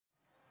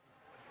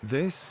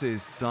This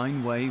is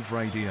Sinewave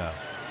Radio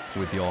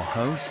with your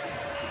host,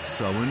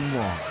 Soen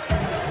Wong.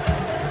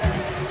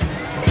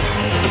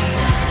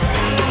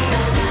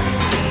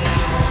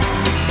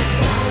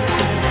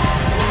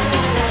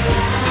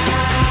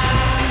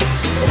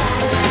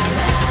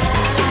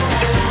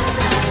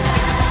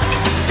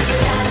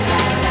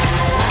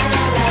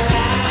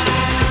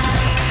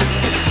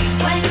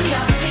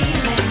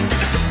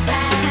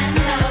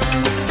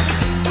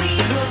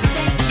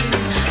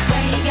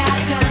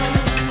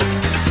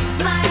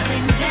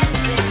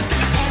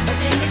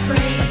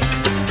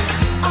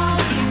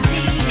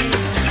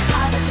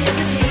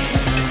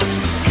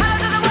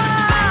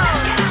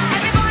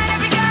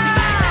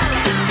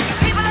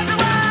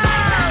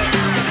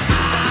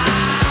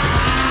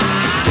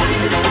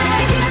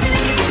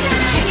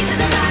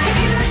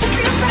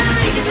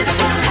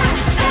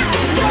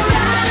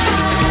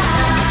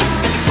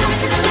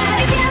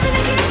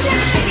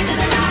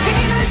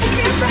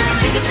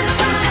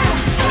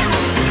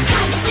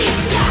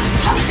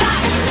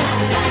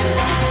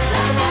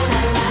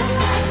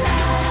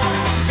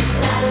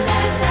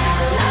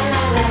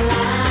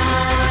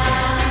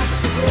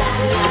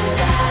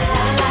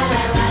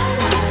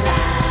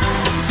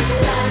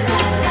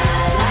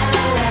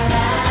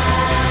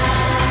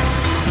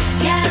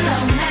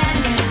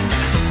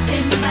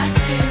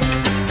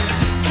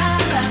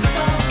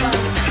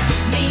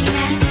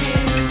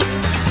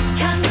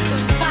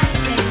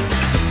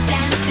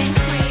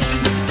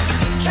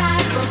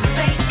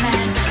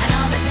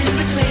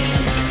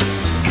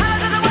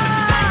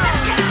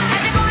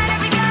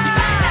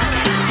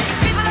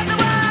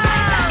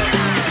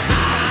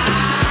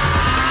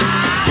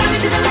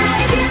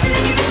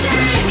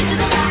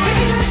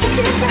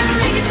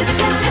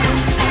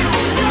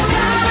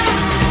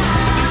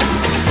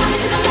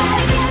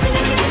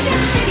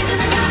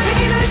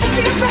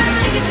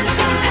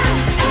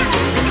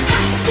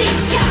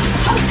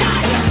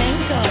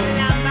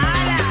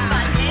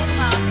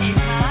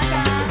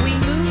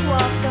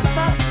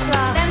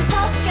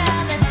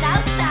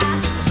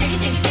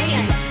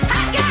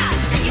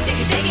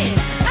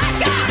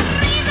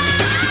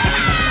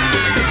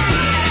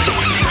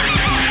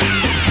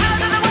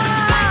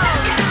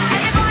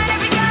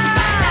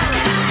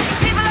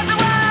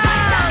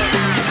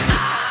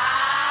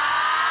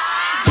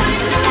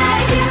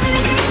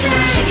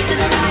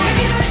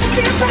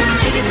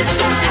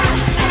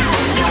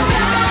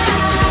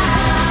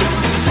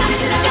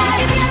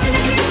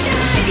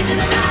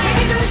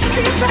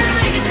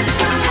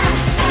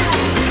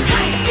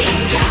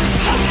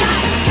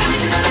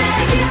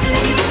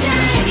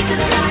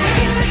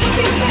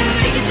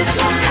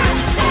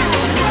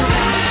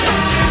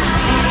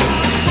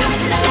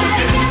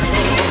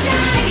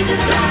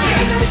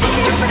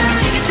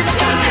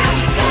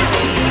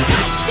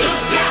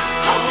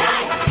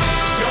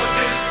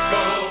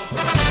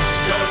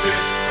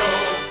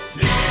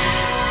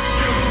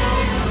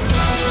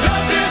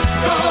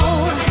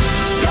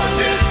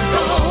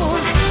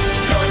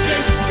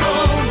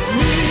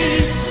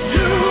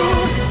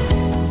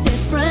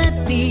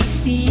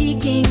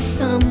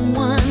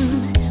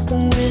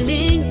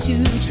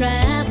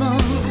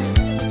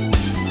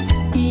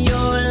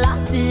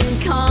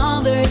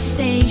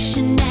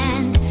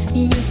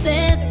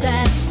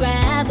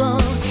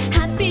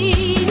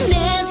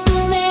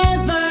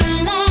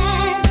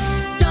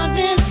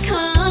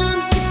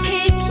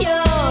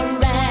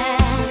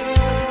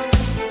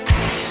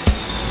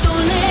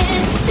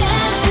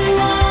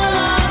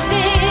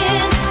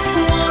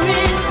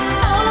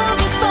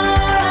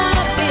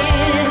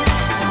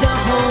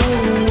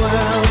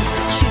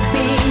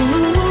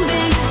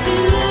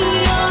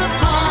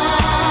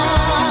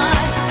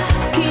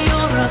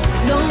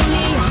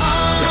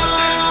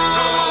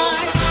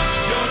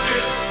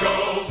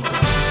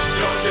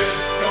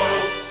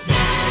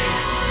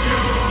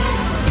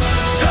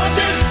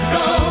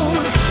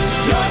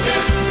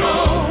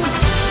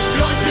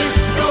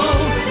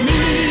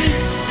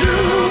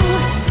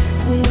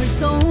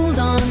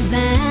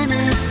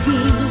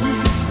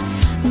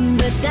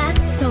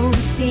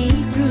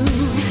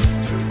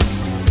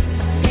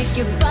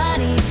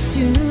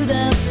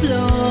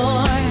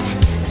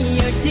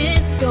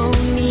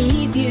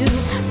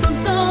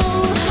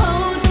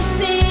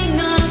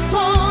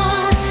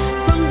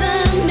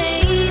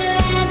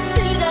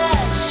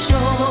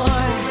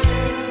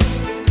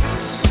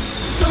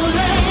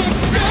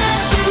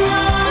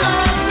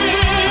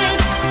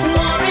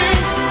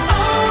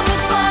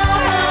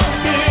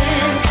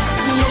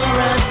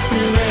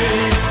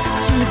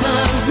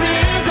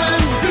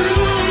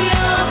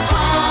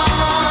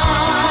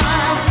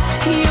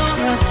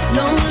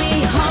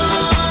 Lonely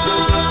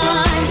heart.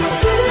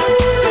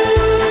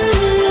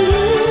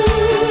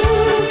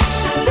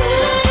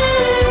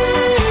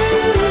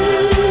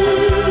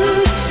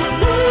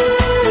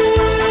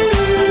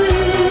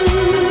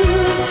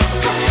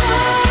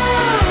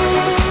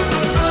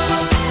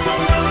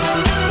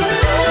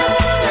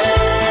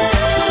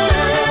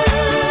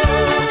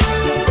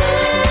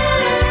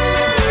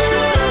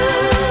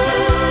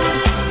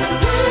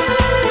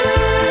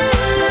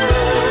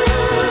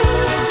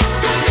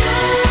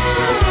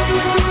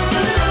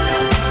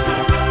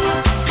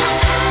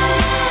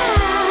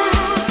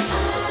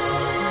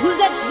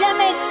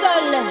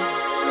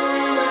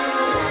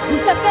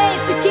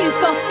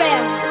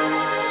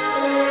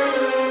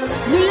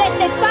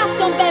 Laissez pas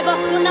tomber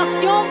votre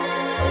nation.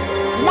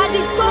 La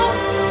disco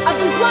a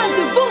besoin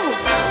de vous.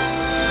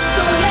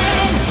 So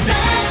let's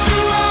dance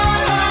through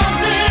all of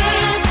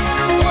this.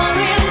 War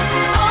is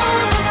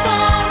over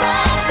for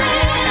a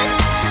bit.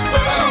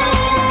 The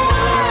whole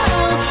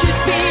world should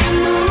be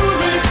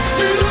moving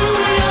through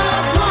your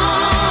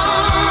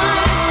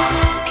parts.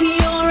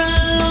 You're a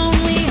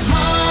lonely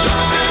heart.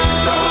 Your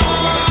disco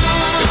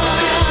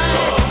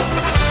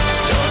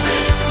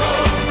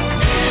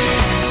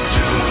needs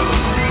you.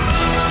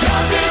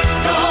 Your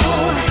disco,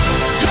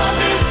 your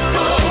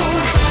disco,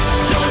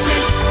 your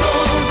disco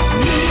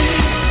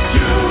needs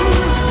you.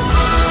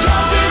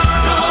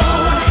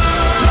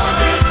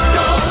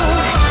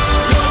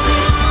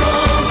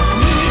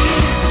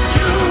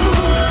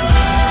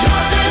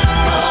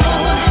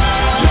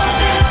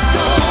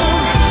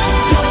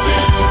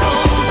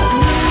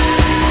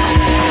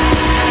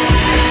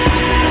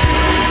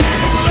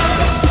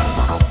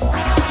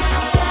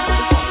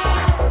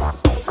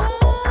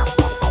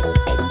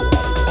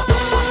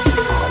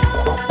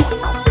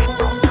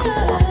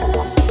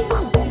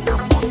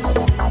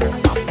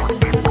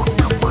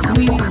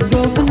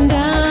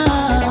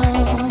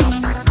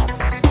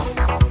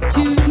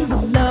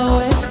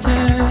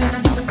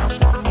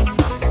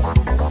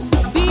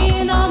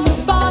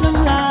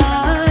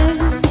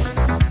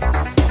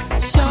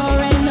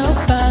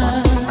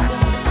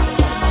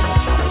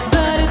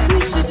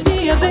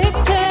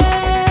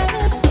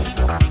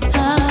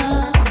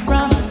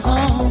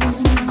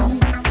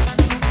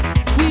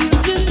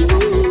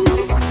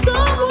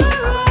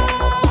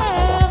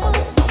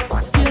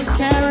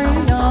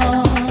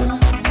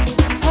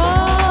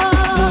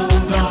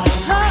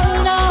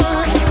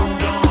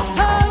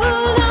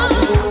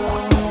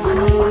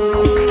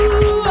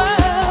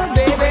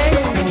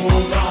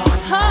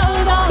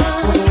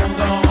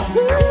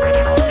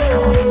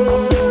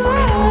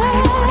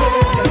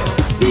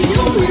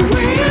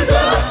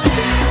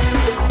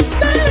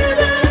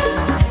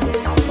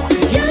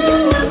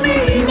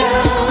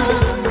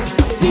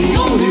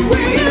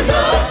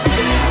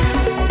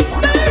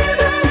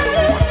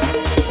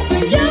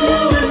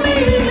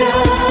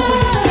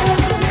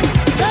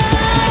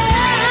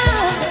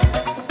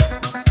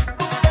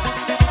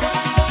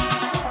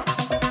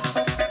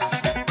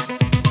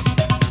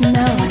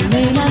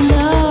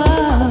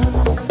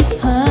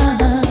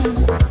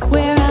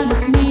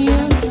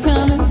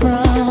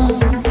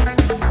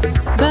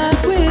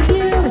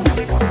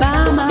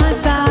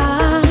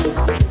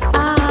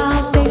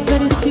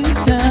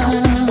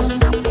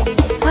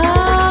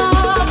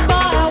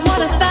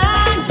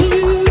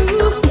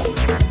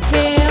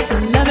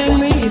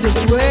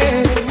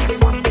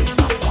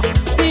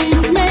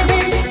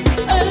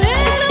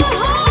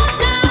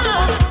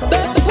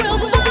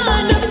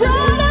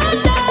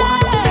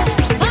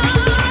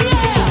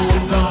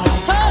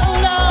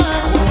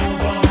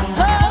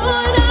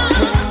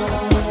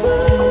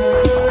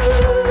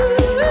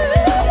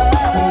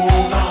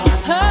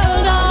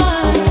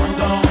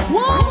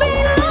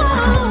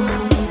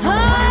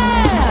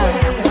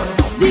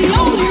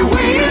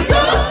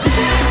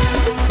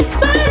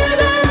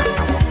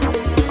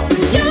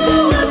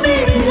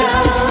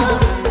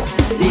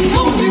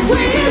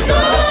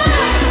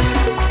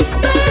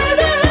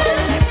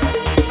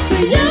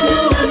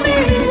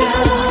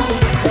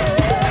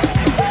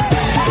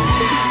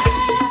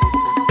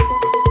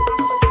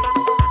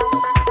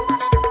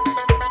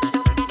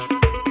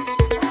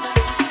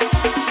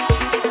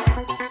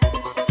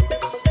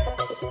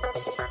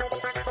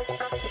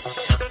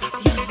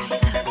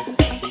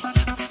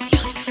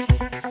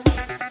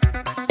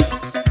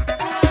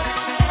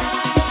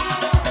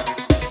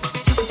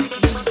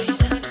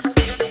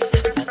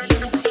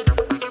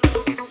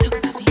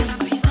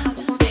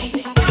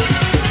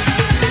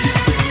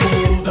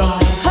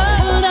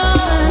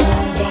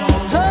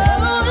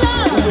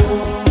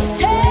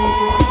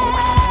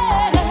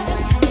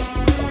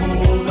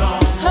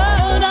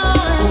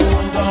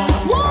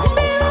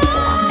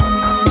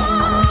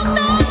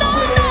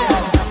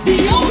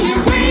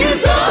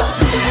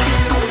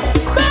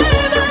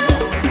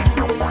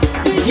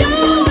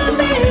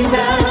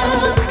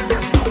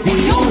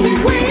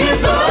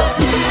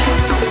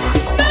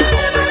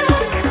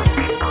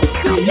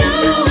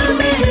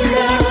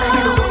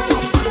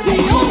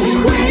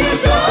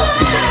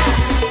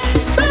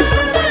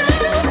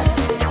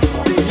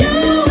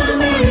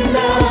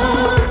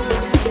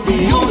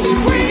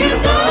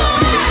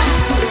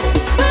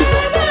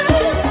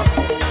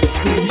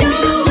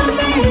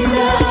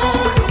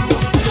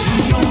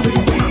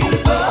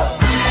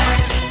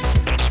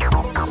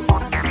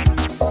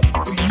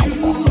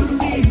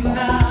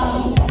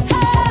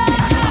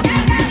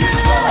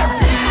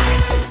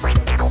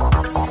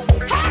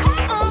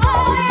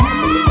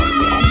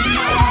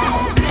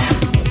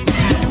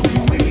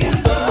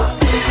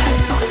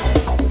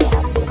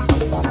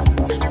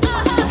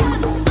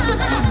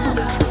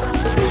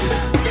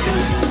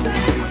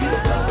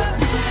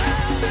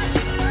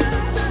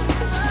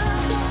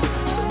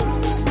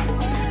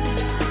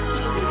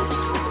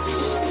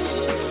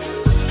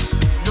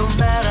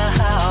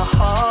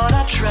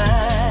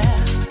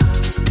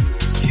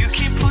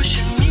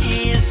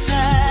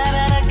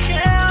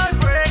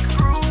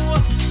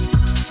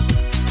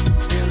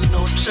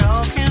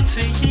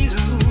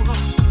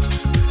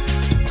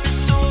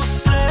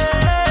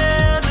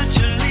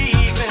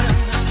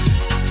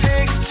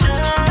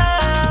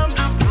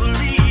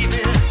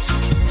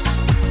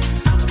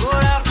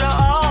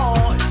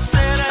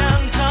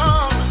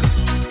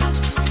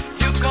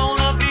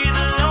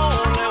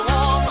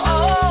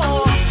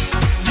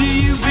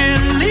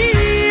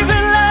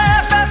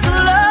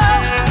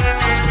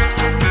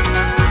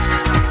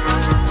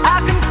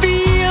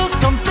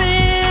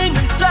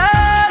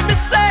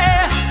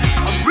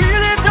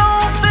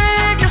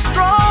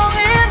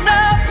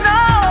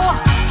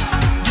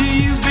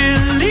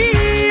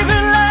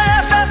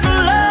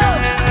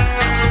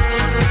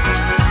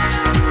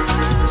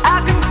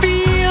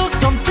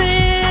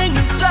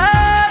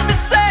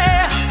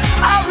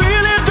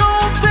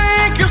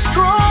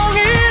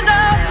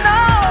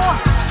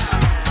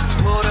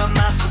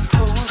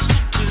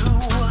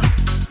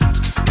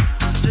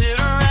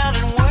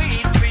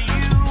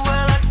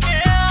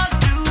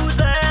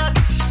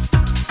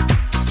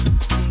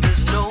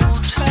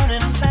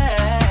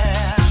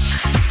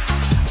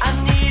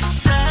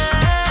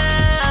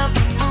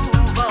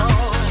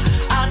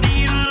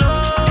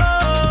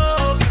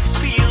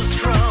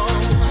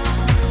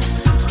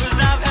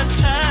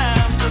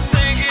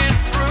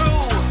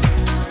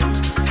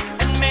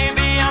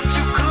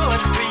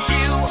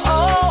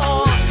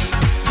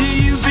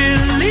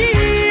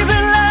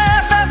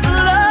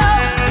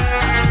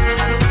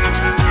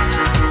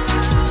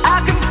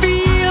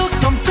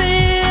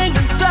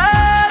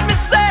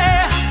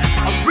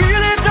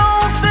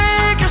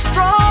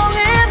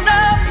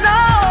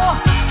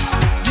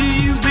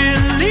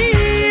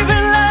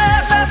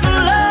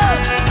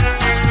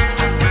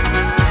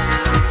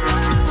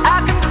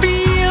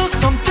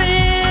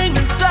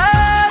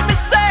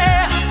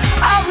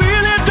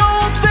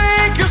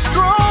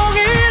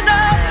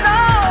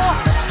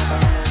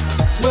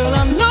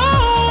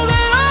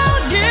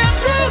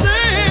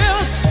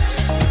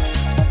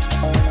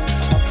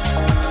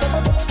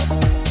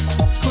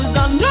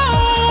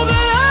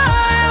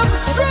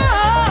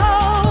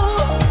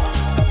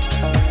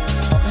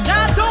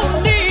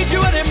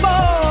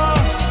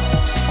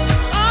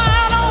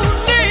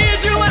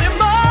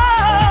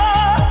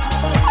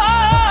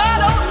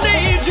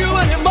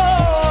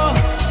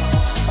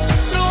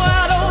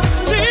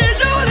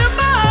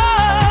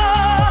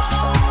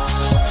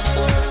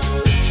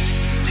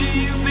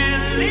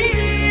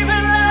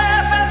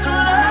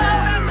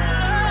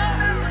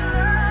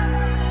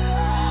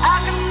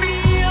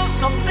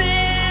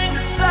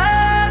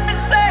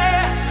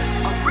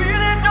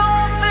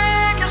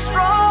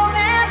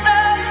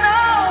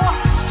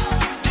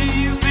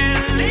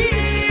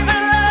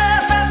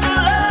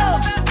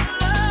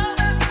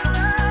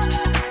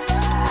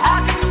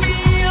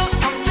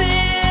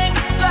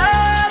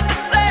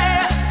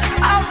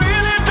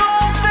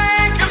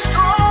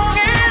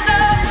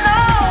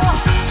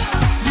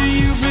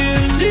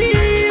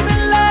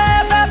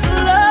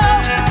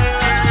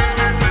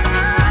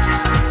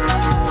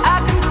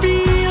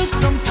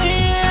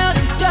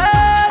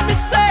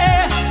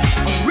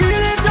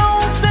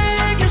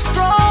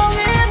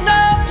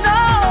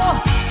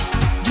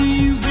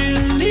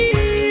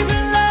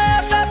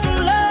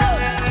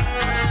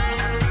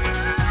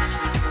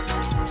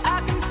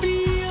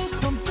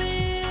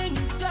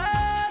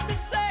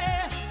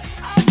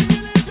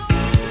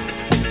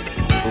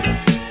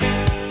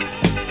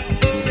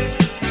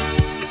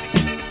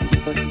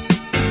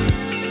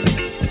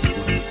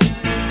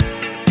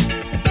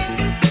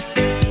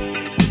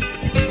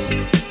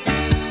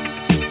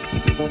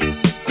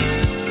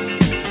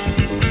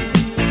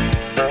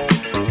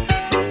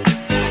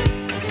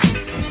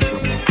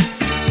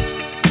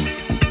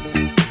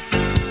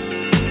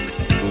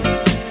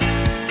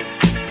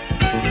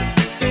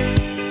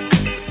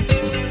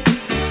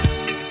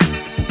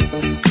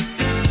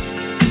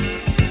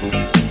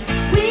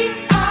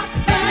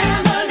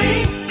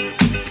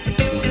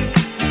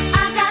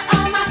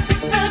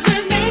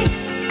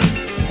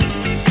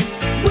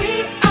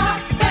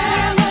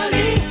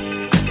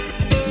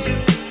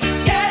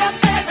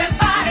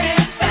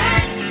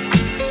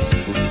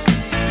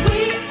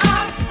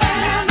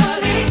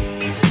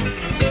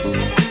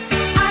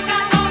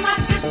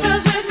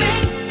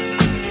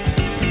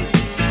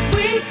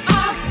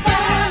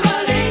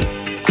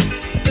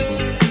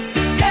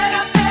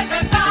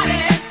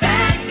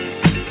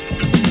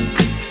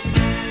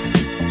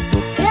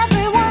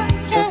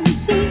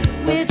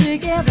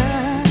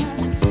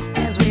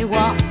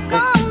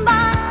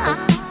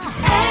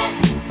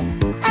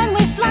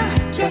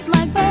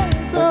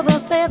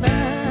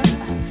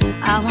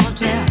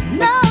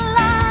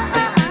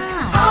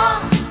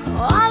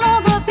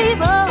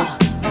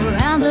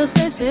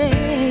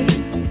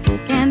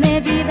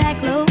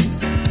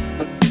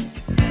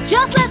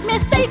 Just let me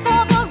state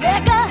for the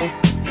record,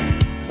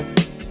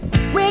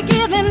 we're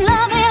giving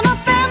love in a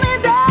family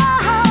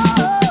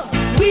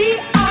dose. We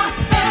are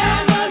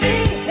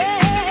family.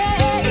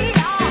 Hey,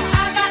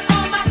 I got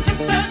all my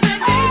sisters with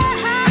me.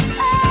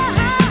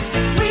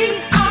 We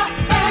are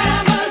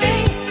family.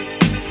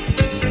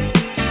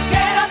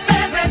 Get up,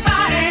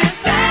 everybody, and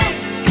sing.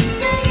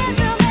 Sing it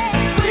to me.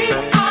 We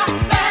are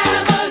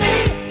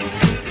family.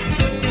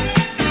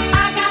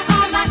 I got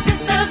all my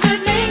sisters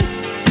with me.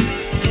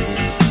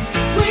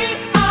 We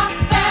are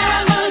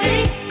family.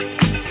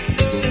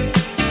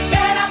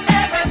 Get up,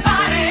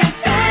 everybody, and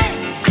sing.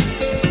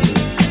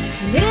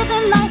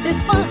 Living life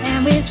is fun, and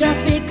we've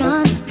just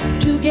begun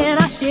to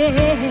get our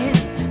share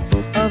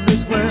of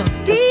this world's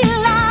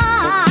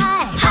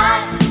delight.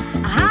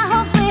 High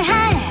hopes we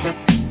have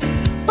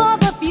for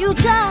the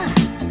future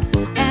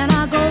and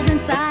our goals in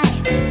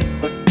sight.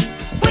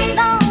 We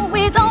know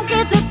we don't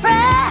get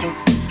depressed.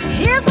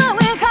 Here's what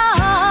we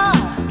call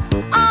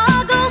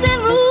our golden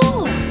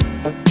rule.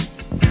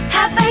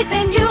 Have faith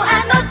in you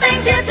and the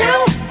things you do.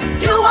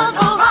 You won't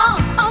go wrong.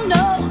 Oh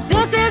no,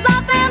 this is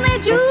our family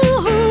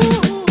jewel.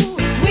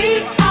 We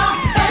are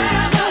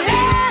family.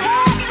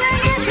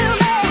 Sing it to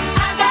me.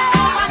 I got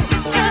all my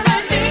sisters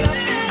with me.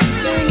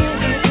 Sing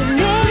it to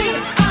me. We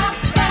are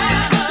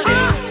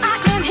family. I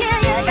can hear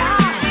you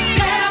guys.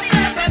 Get up,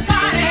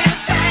 everybody, and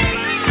sing.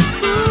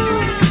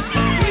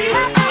 We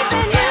have faith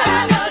in you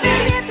and the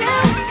things you do.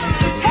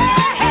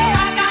 Hey,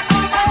 I got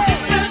all my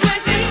sisters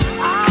with me.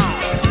 We are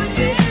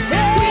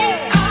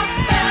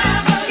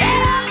family.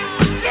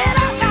 Get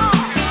up, y'all.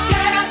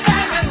 Get up,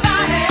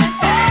 everybody, and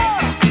sing.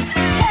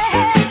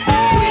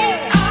 We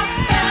are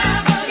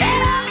family.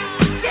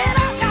 Get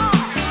up, y'all.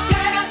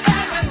 Get up,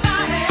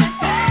 everybody, and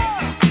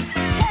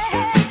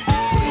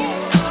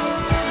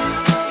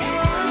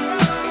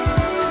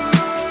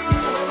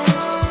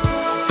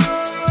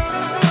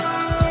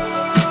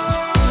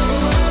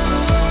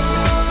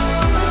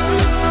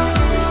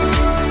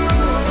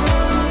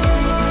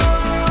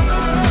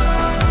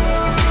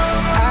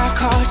I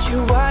caught you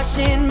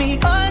watching me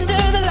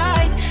under the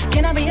light.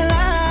 Can I be a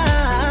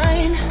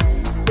line?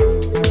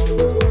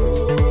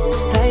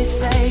 They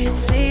say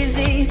it's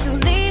easy to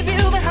leave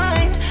you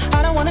behind.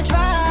 I don't wanna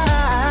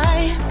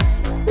try.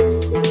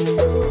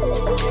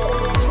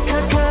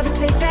 Cut cover,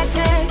 take that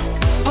test.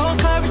 Hold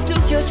courage to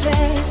your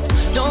chest.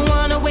 Don't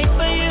wanna wait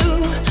for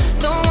you.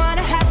 Don't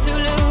wanna have to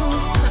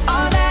lose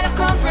all that I've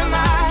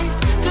compromised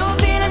to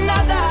feel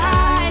another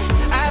high.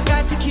 I've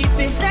got to keep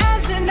it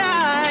down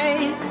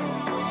tonight.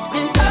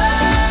 And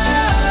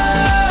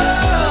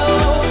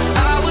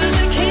I was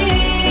a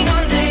king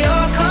under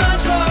your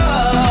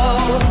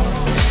control.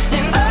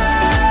 And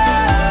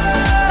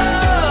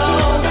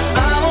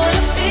I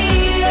wanna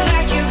feel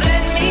like you've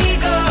let me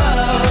go.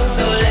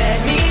 So let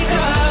me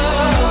go.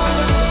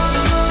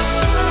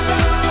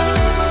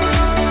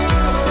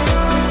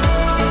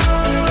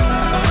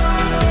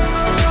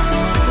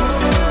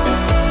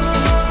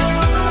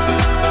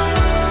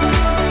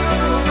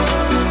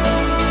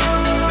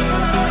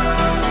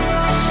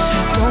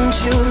 Don't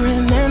you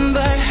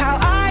remember how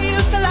I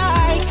used to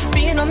like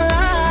being on the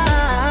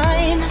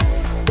line?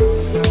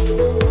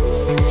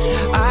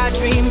 I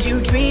dreamed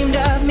you dreamed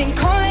of me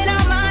calling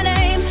out my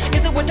name.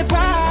 Is it worth the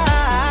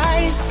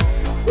price?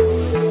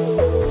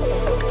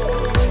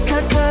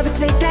 Cut cover,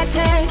 take that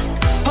test.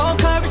 Hold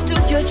courage to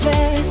your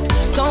chest.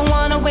 Don't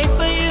wanna wait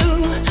for you.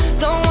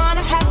 Don't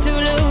wanna have to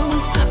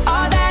lose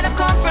all that I've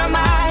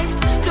compromised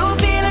to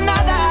feel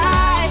another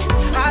high.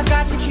 I've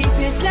got to keep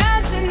it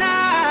down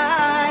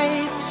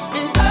tonight.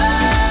 And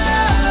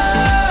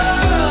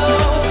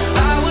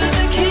I was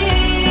a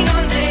king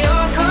under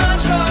your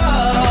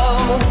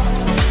control.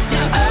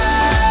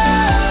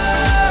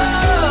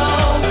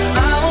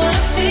 Now I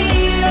wanna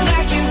feel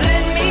like you've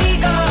let me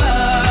go.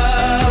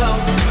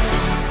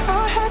 I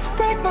had to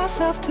break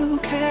myself to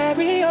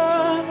carry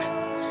on.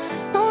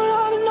 No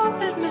love and no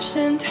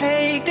admission.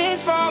 Take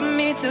this from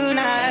me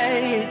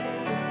tonight.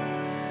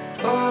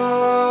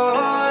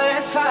 Oh,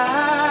 let's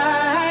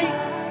fight.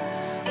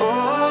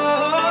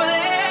 Oh,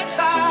 let's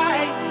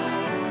fight.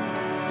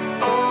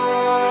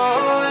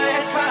 Oh,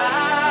 let's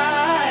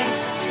fight.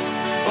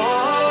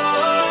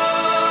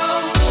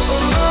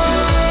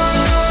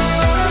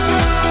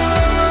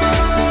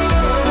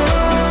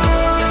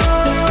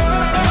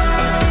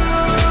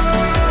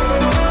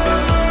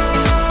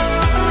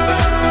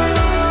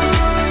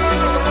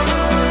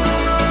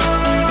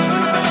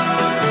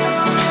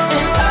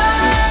 And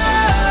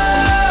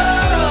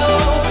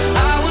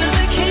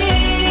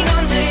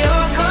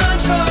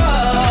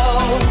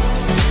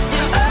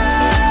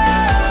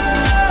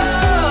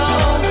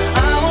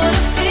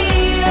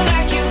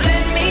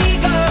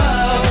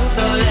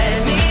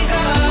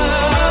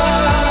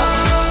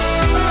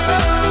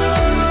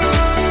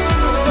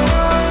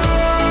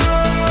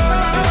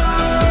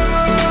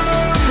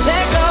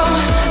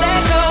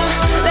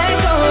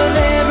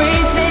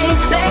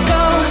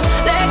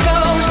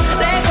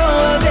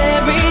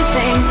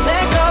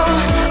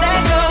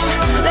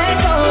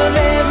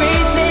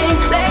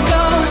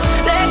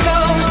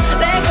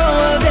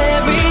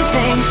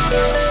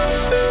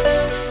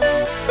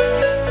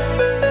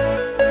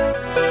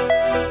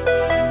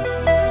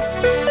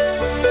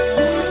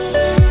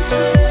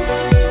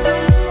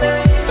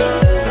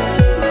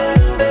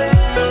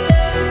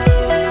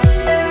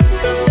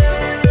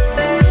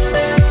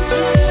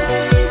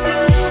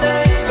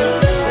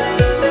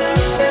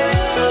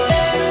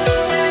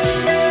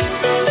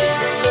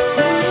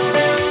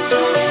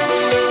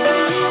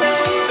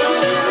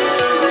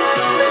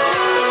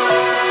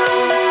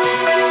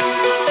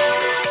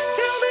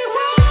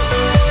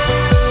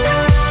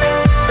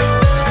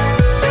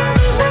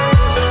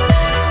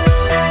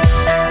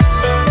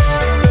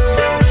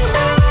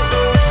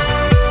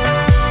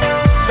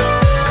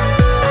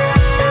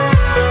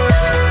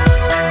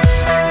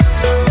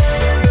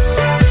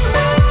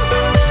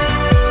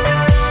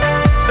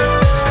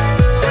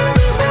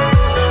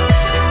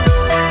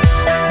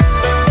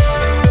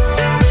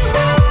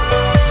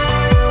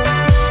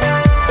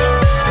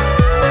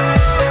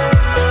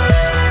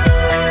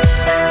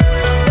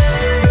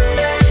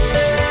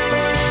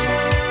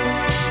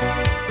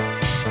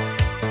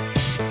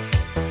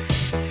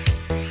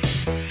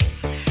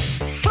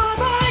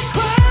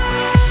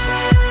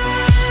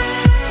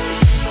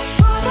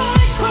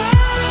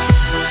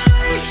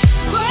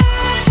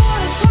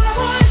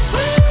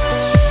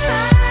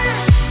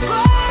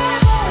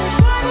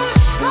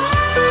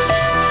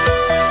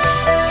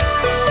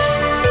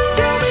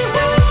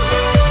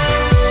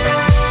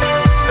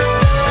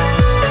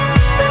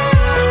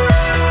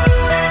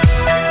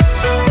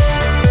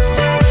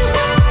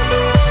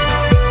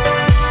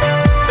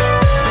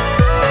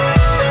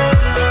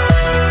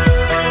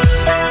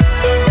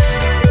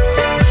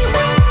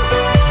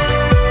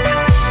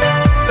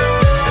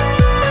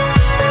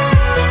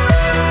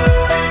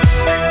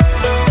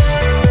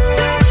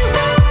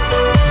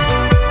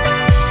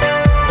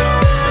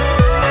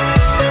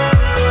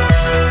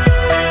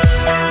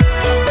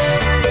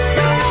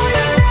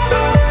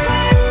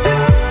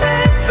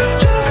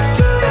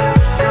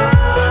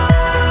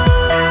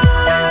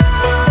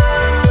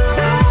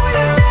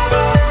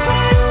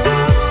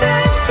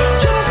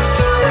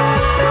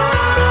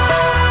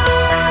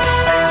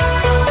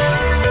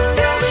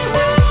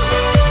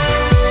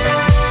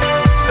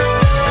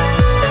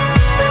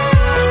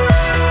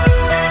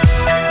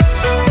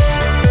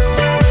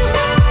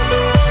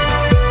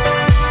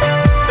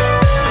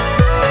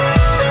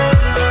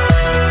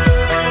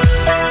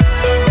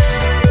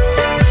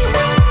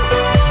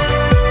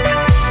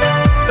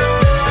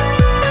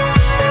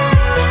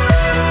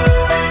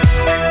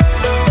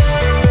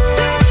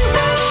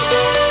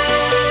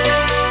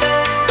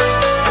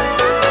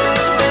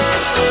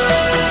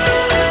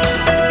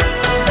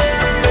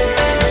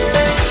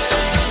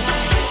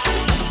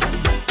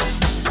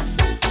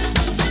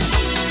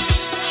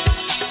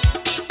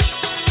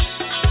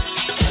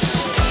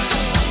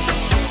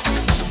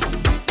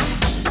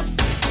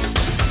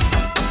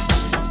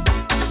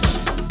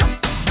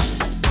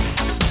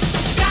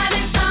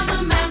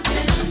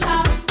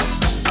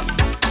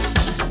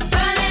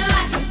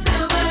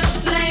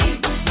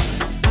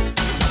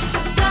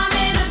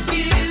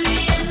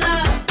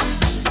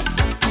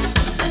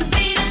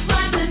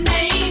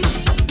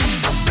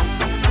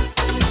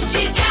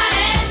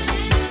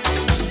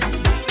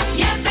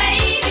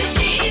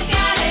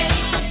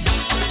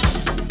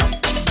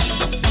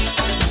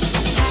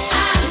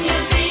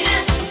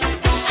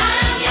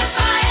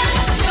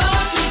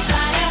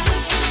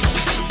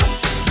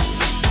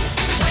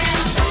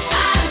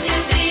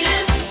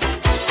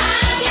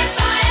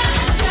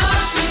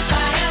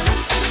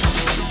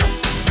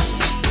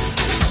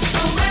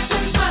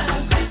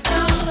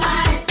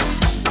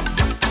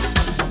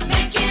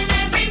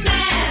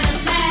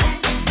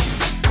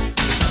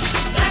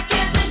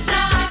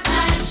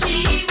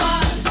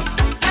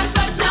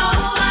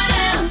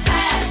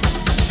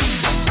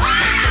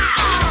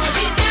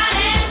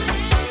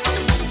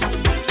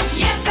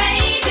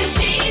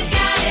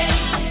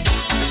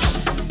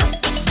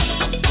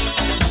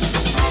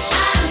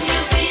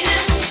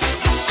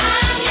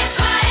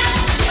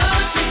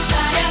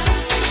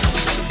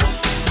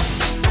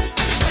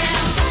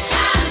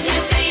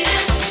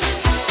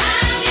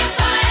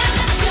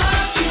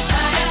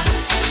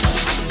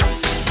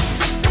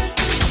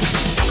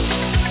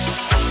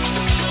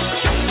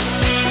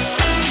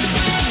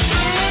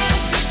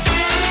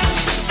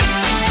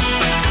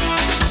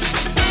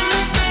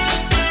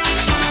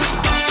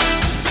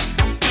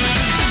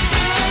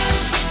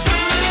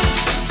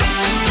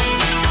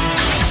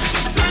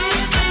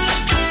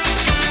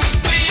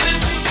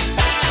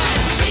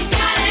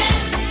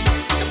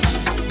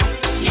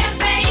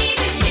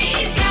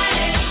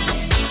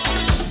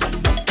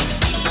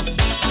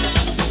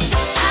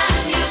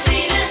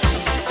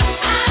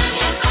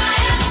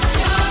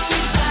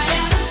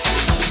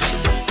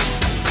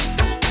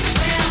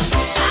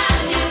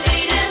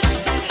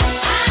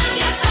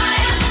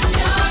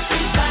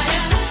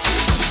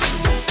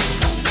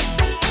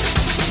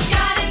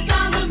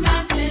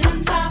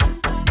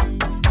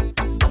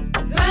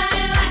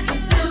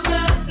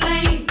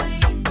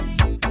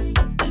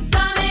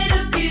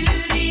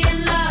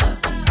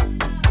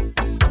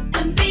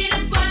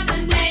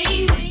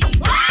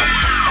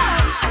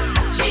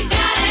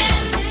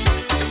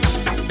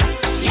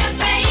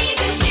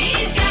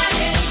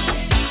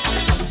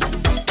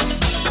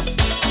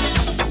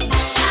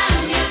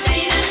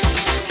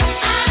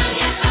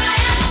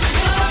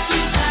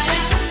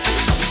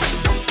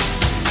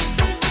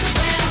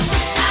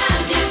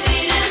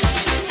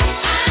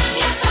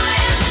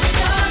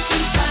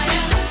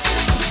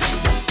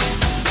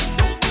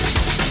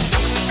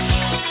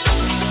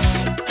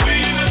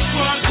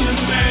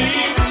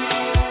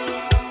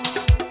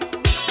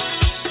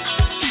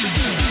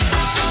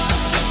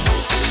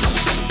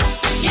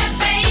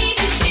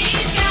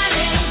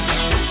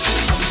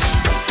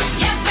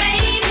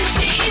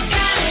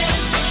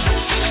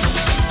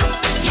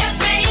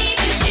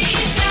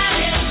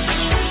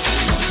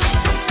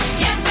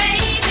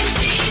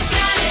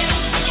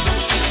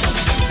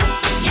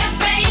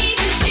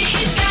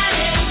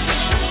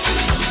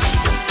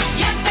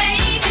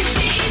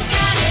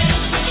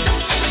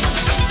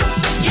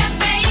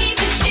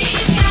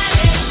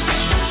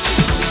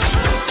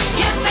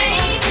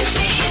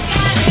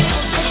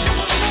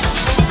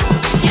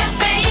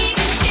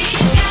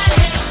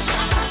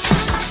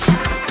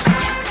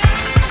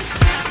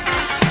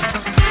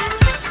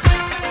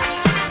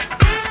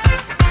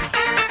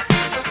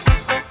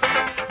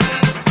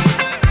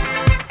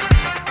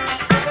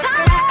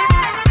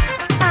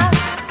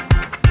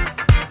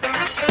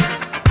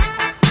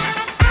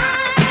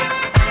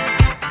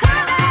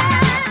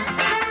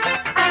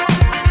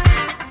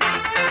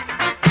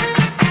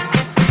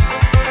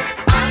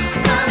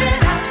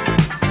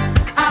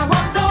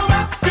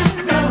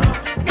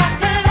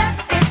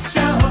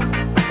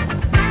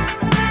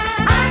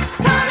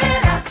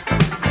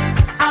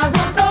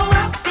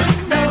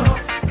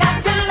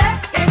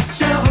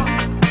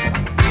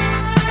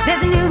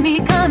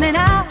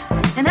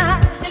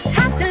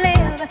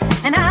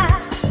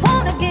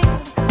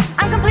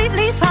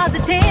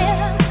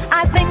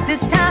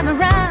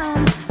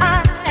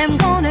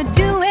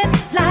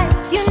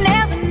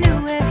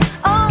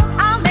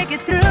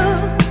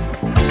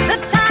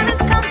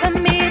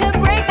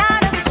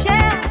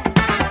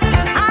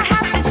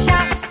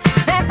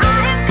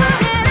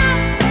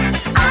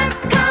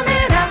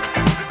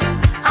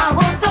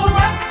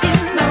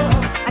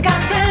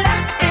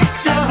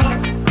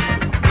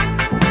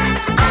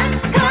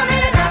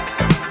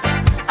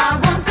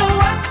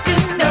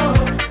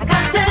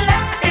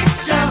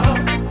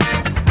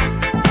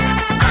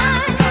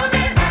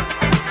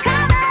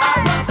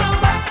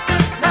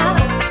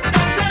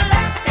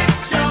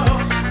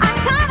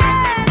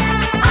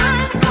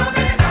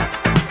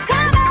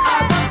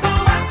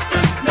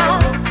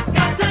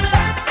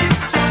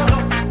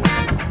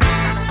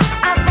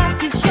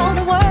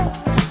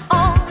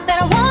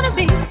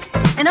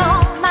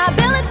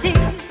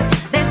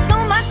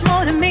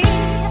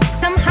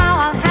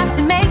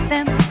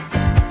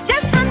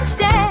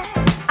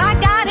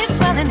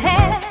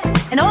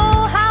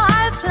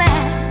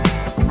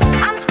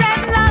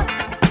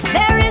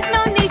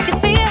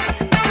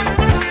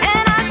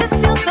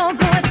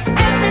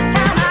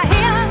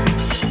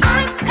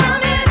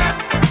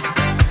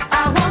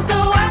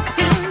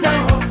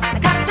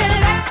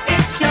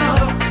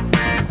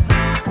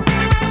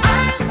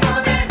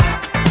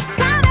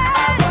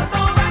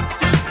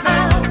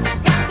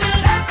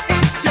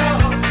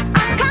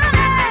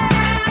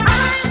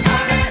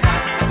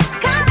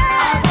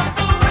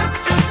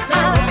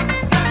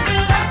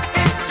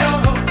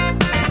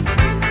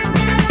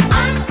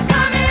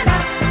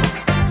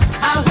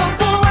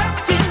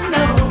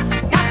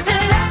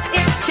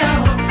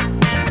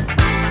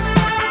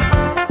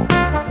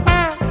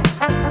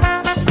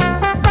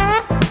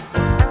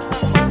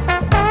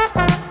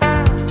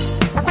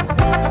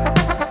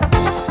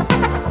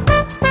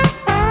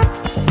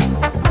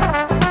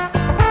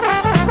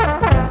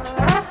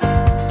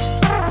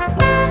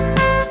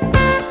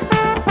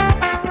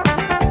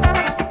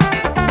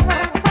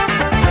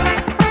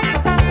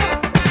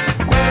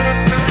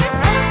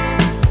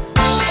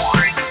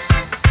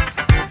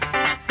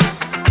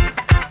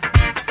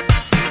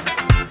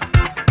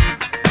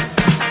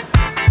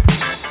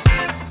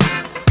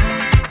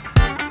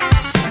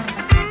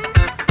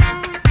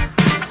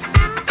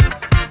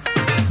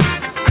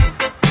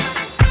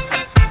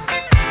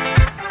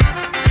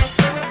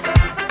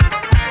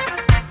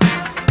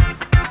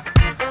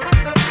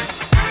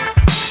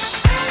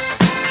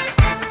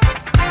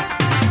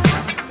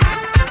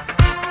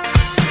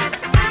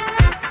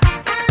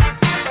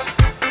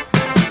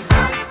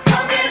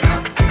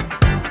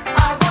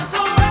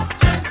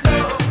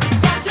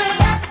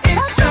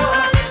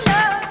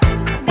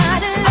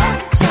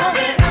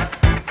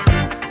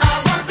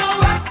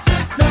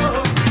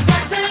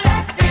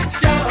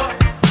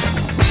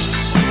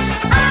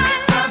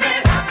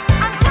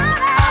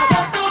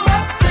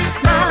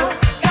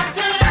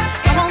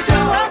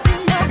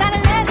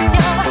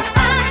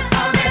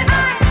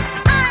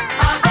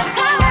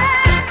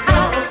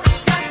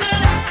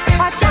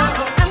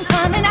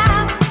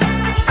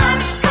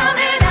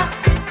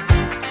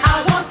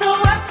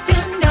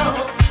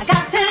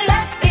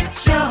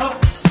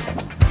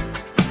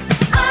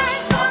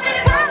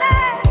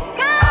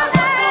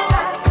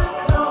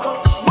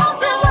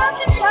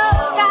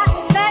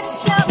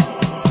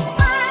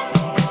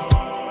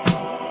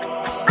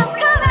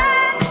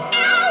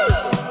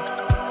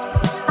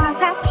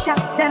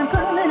that I'm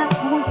coming up.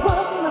 I was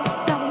walking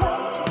up, I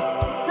want you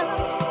to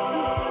come.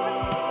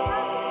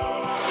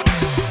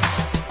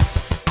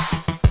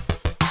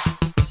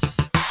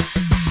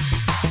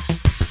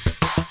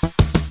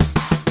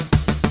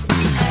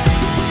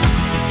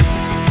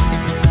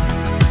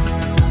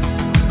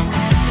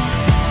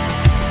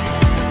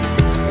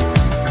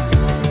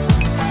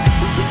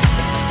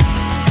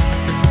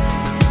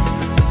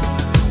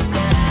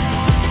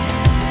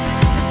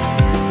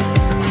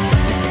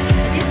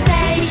 You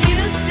say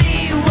you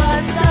see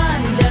what's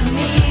on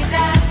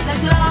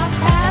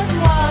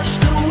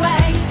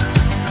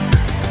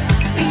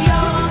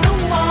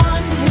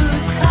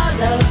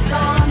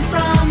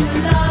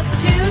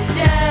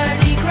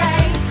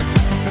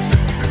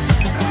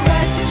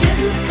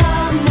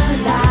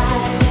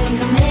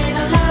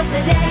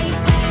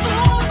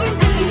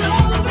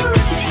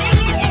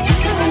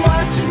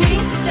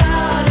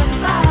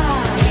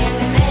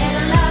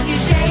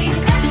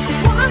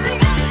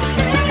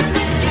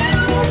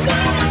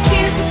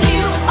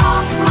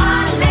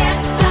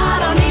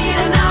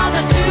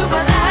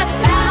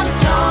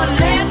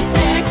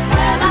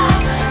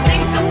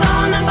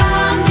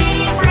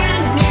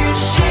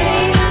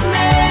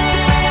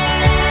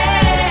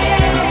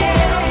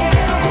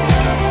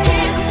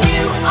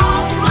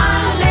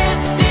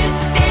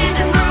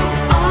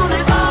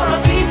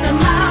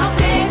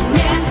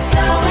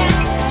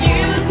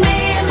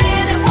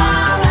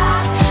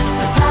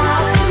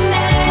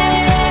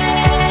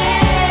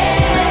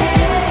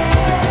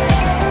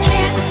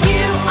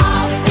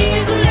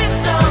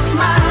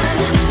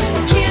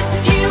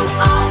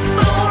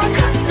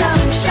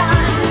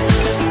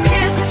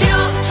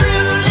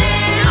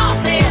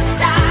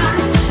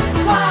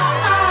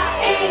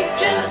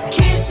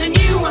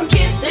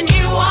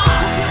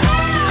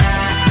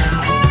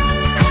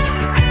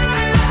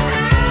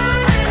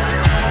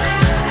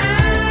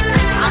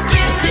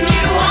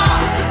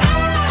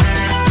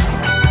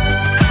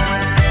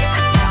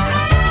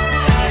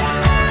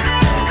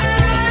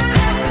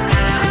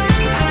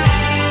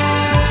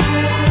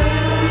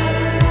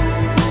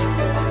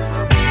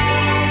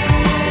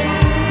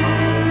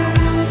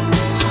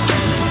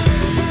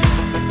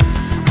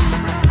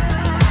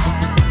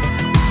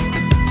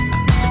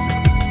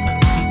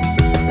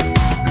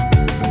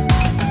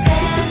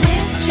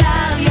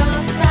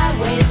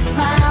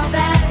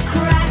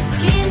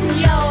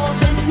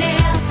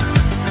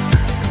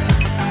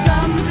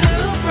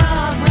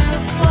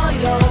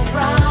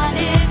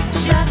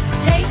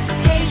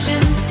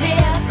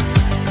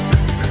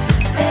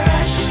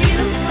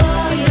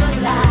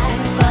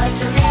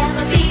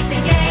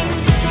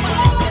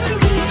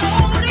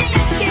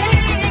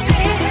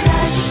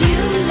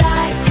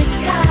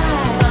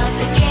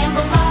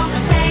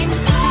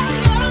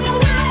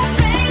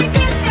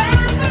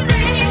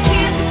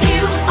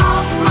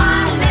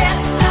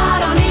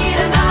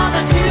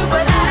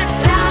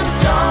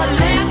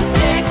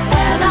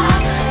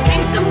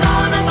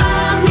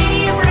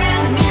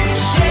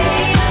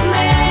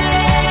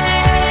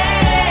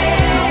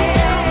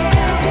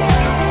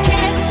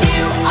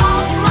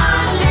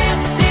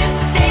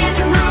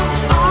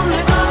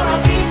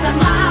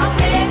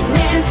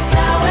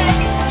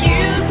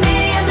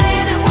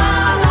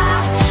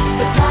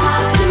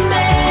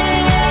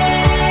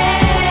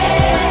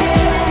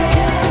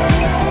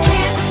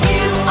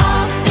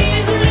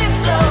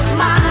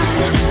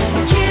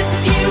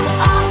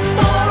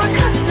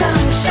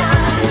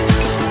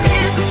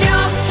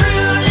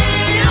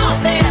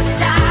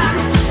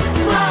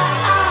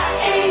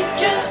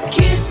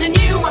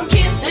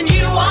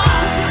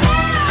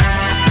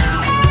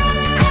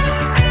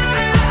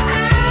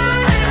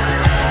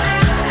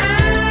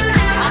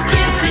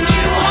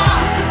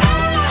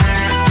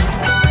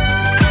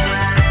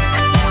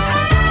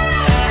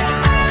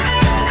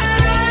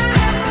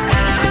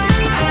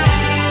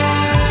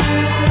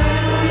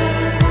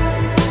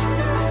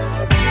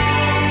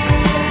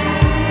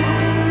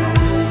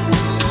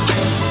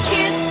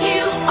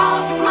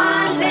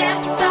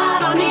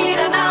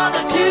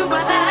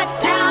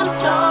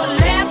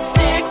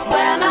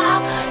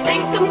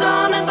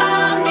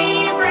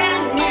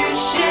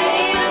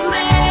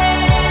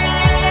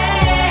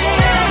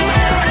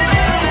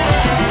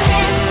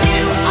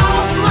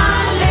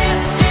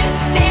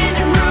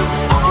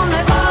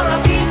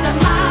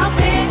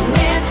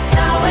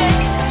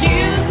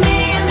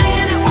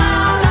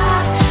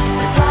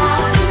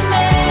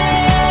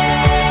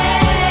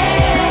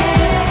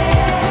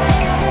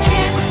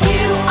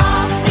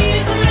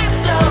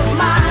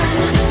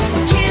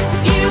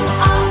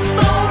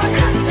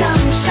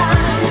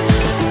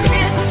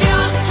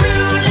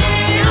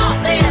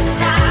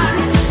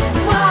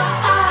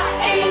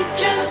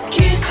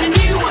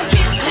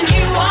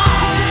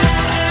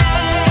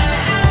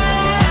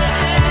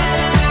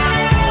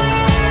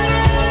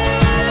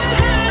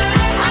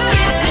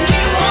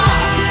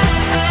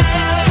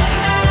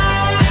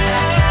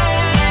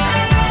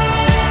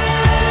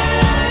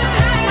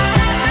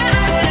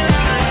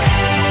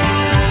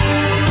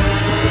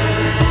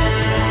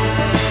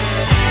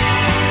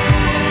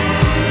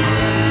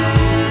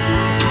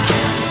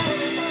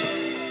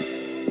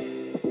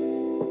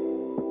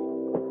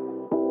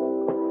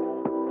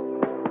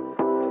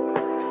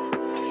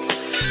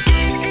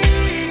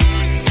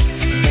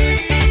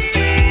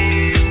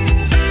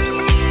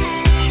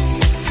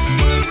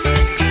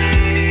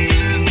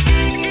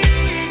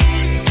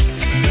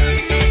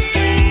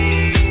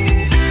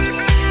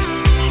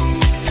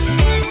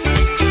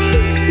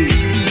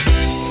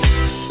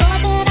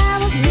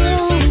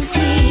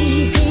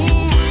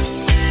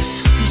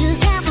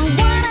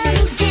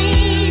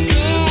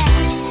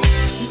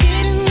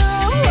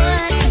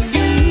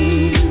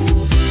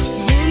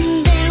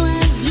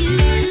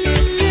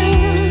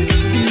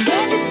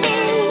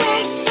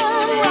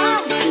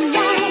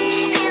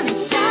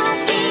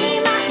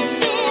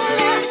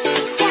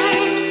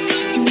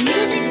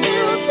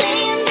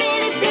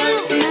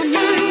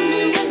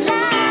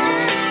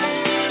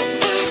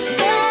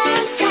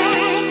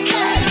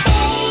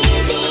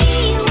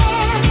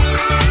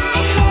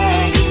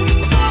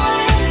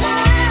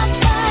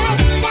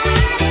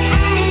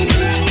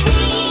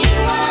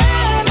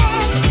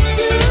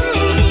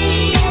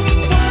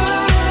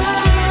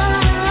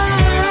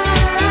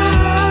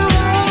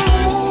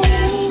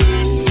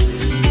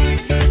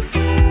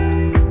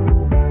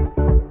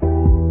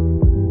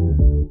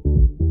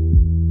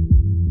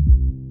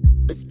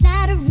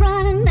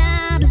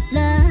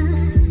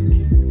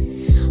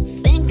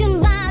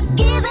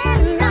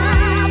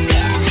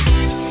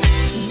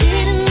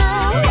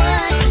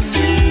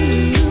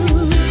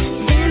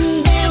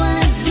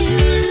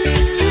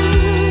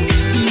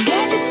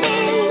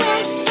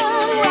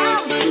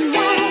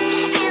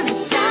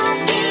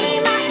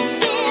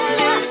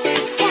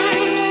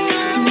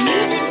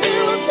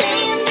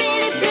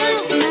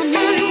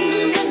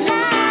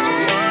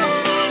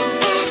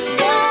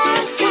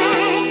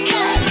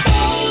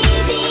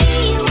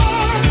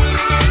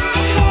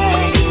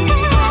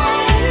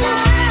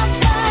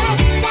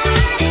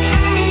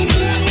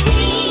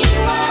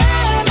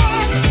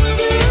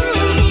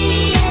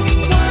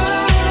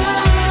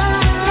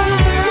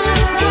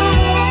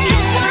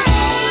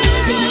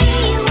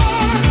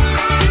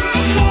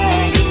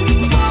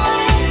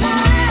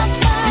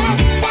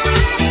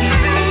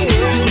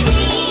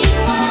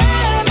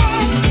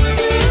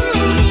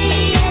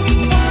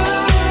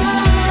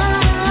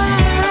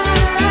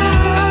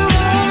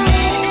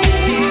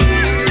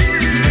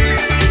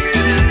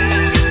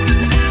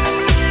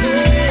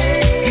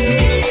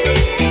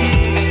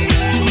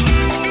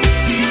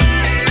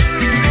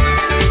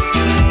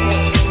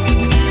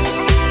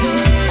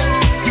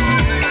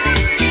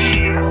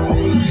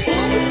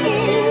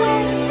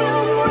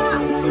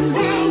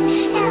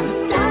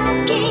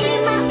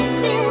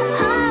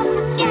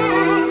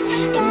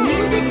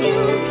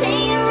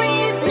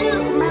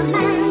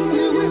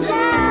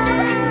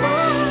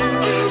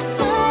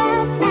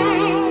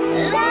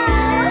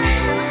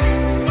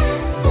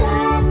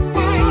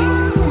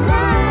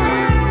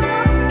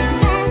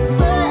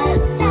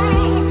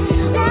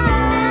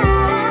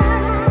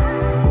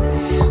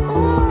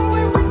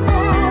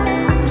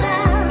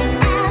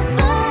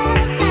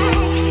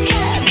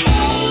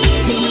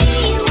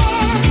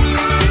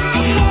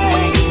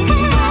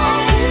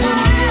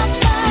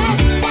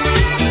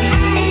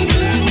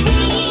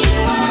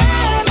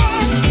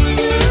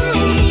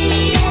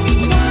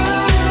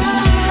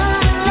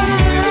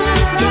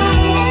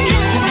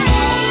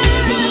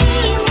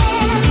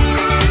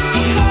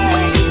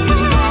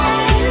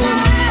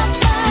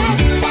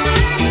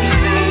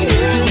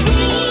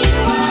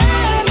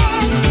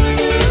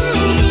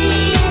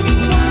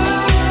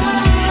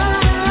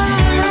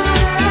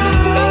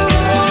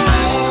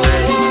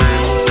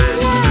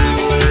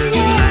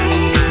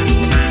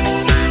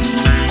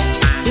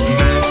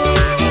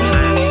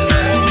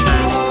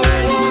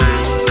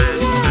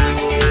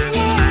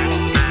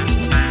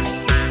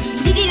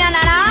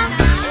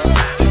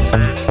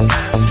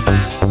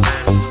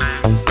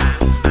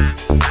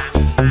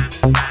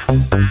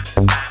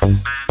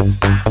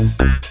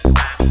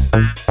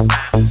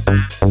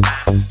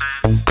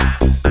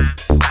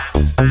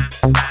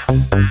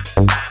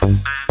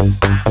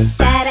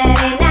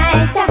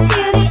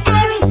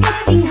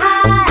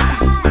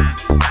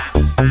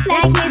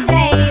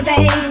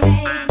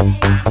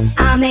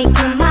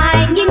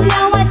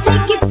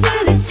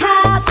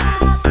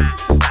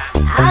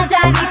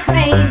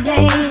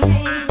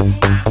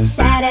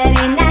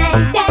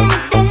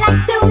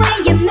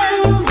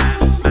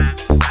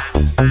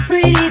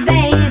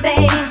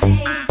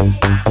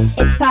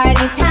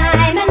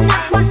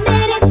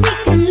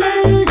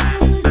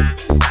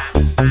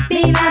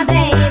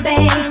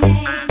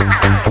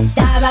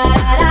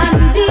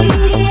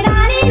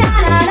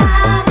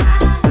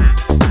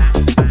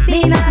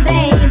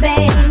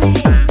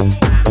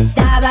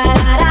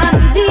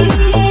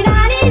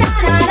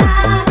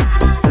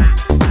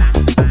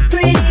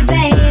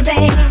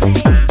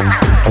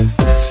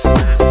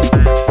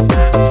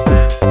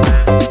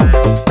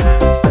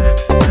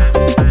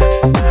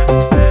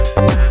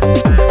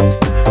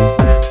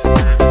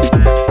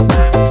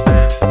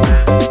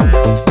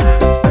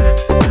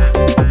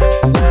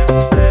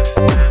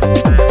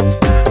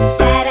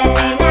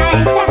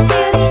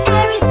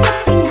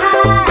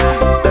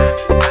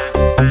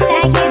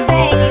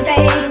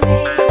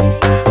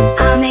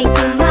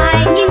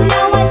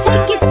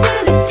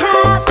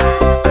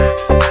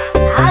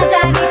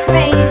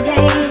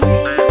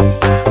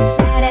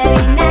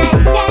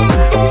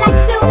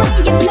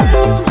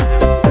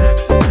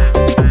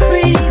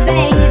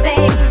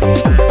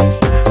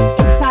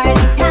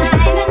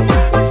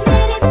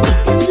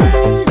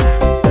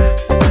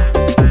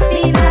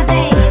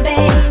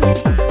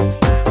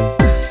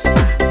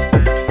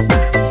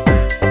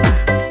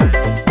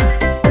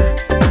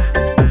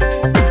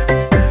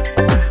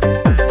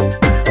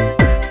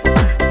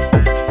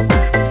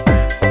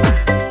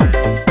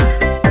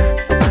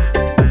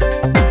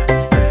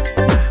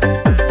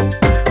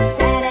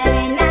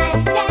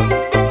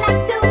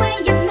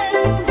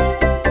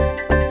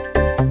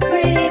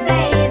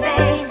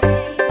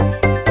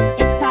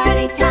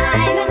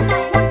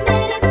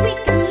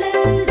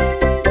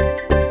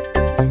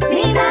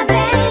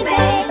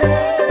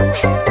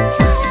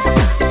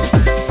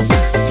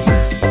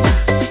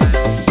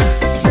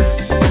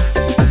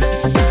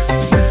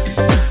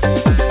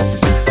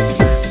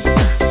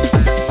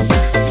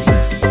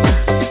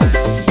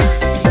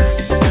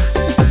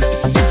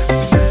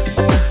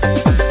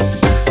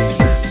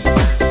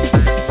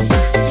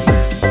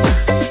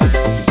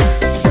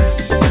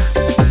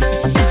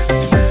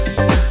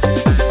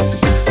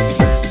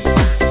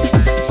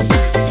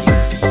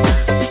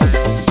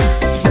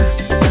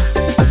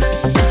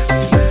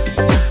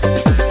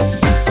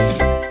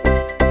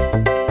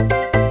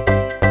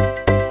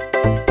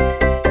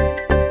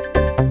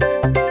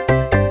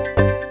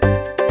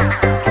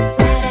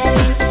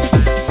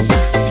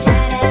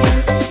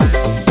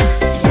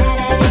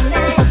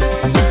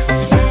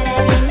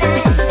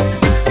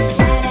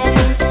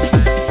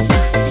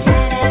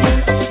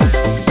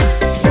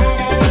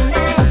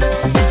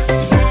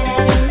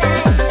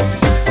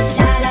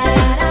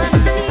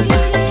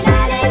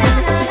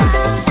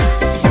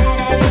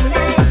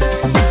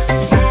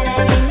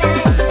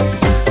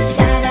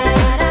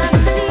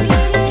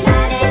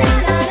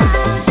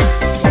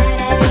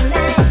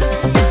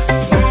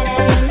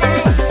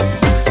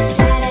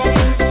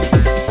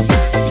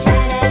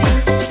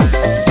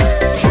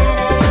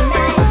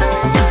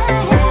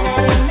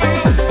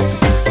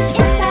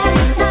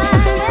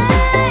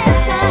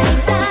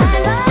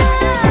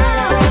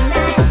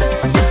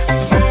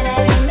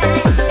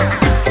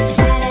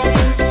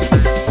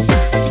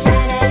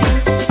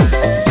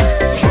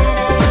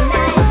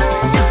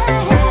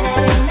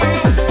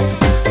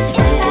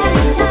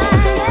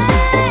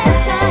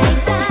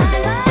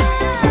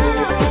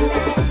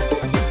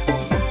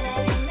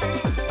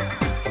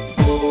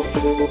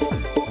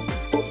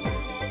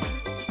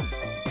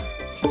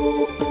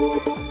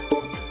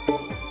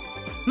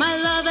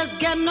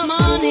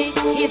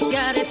he's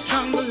got his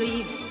strong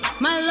beliefs.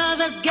 My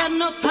lover's got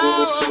no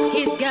power,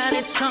 he's got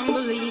his strong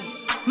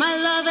beliefs. My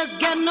lover's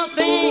got no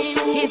fame,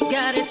 he's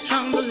got his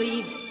strong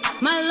beliefs.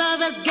 My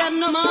lover's got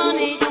no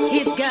money,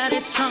 he's got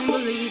his strong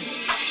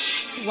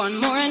beliefs. Want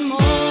more and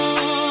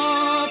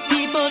more,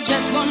 people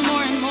just want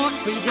more and more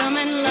freedom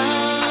and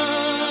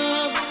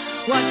love.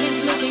 What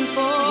he's looking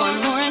for, want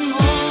more and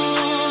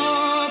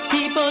more,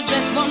 people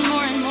just want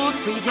more and more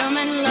freedom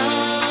and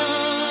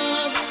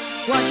love.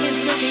 What he's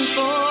looking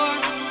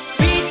for,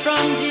 freed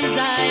from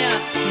desire,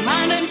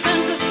 mind and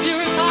senses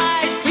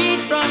purified,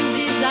 freed from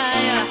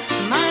desire,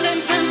 mind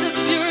and senses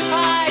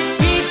purified,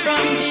 freed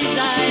from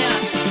desire,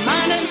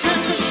 mind and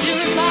senses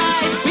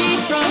purified,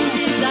 freed from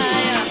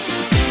desire.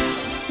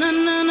 Na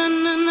na na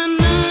na na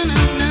na na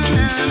na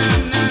na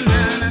na.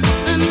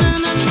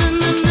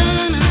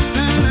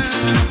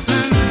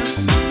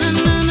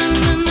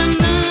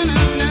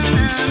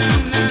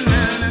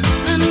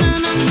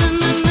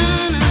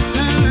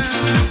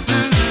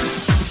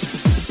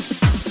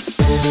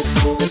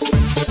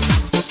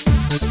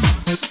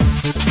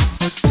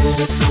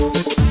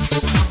 Thank you.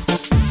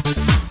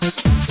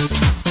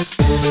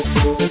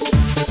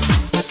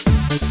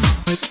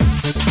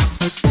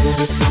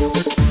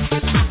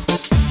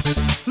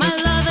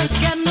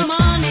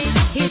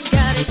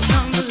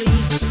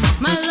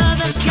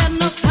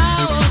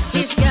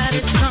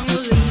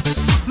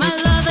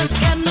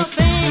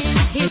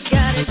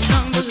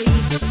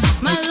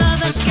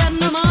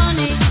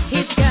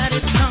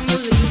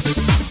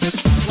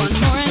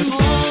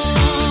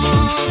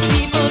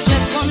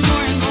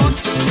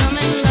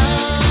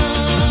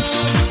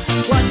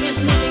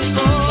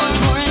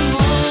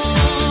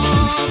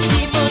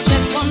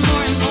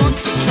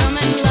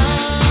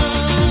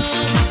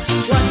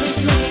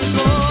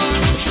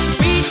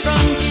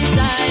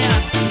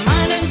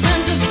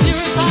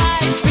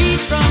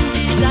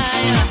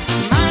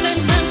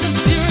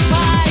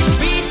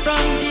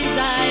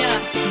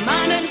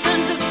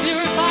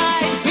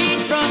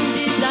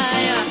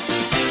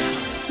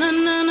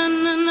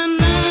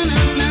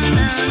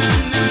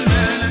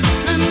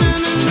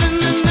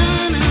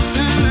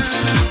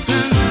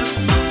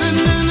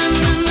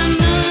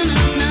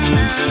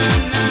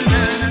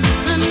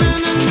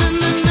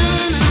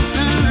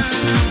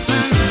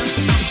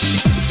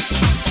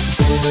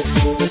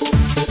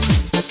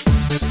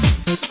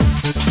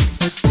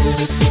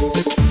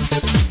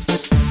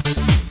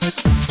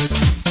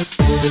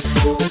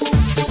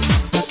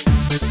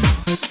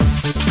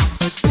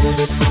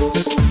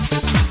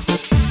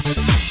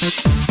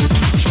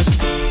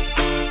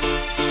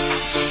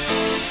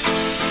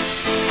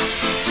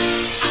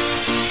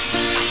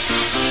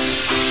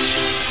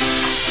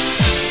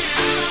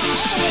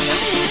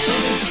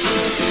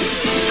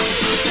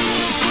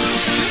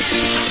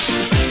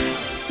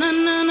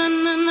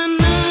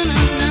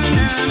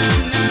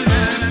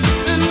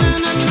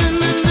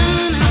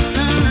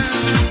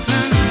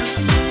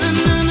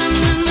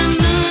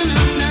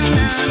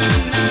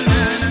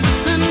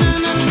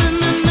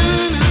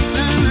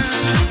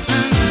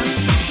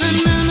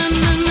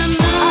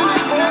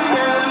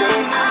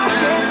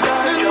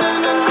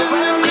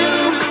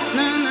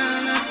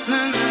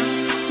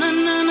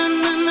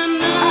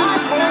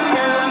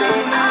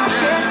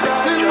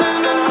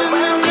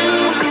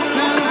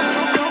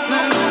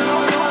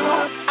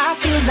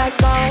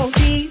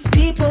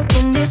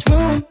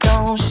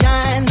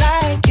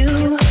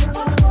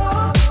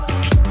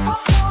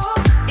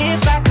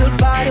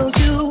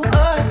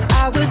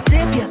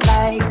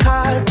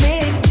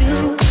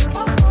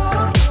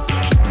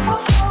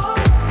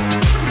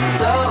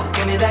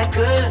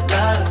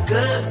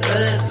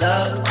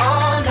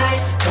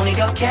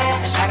 got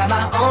cash, I got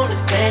my own to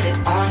spend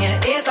it on you.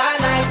 If I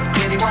like,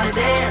 if you wanna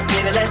dance,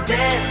 baby, let's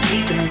dance.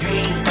 We can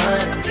dream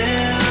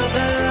until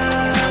the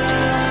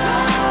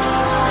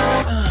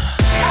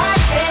I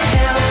can't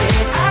help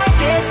it, I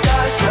get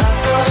starstruck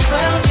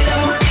around you.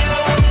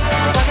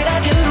 What could I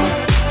do,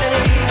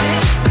 baby?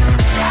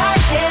 I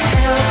can't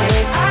help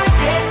it, I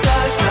get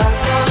starstruck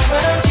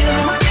around you.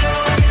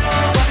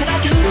 What could I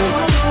do?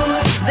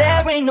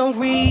 There ain't no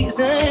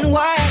reason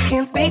why I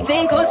can't speak,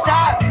 think, or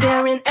stop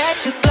staring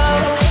at you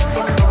glow.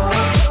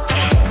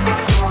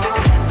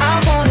 I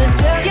wanna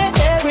tell you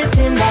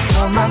everything that's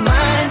on my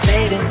mind,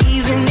 baby,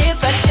 even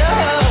if I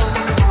chose.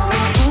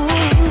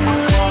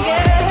 Ooh,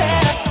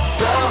 yeah.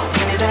 So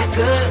give me that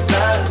good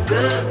love,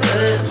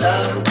 good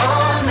love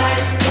all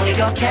night. Don't need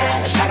your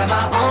cash, I got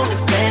my own to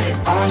spend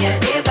it on you.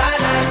 If I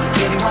like,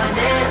 if you wanna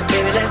dance,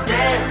 baby, let's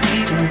dance. We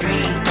can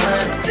dream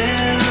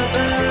until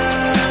the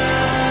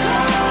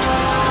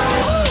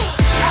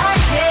I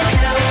can't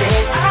help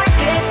it, I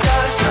get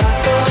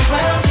starstruck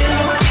around you.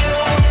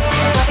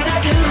 What can I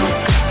do,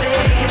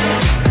 baby?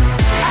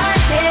 I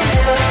can't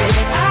help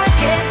it, I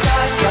get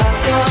starstruck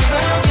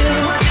around you.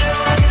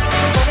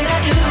 What can I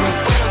do?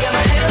 Get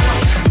my hands on you.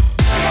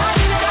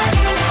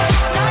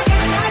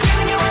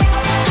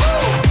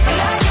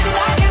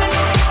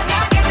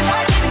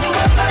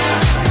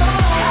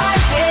 I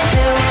can't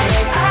help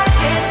it, I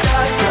get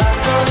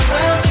starstruck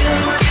around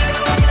you.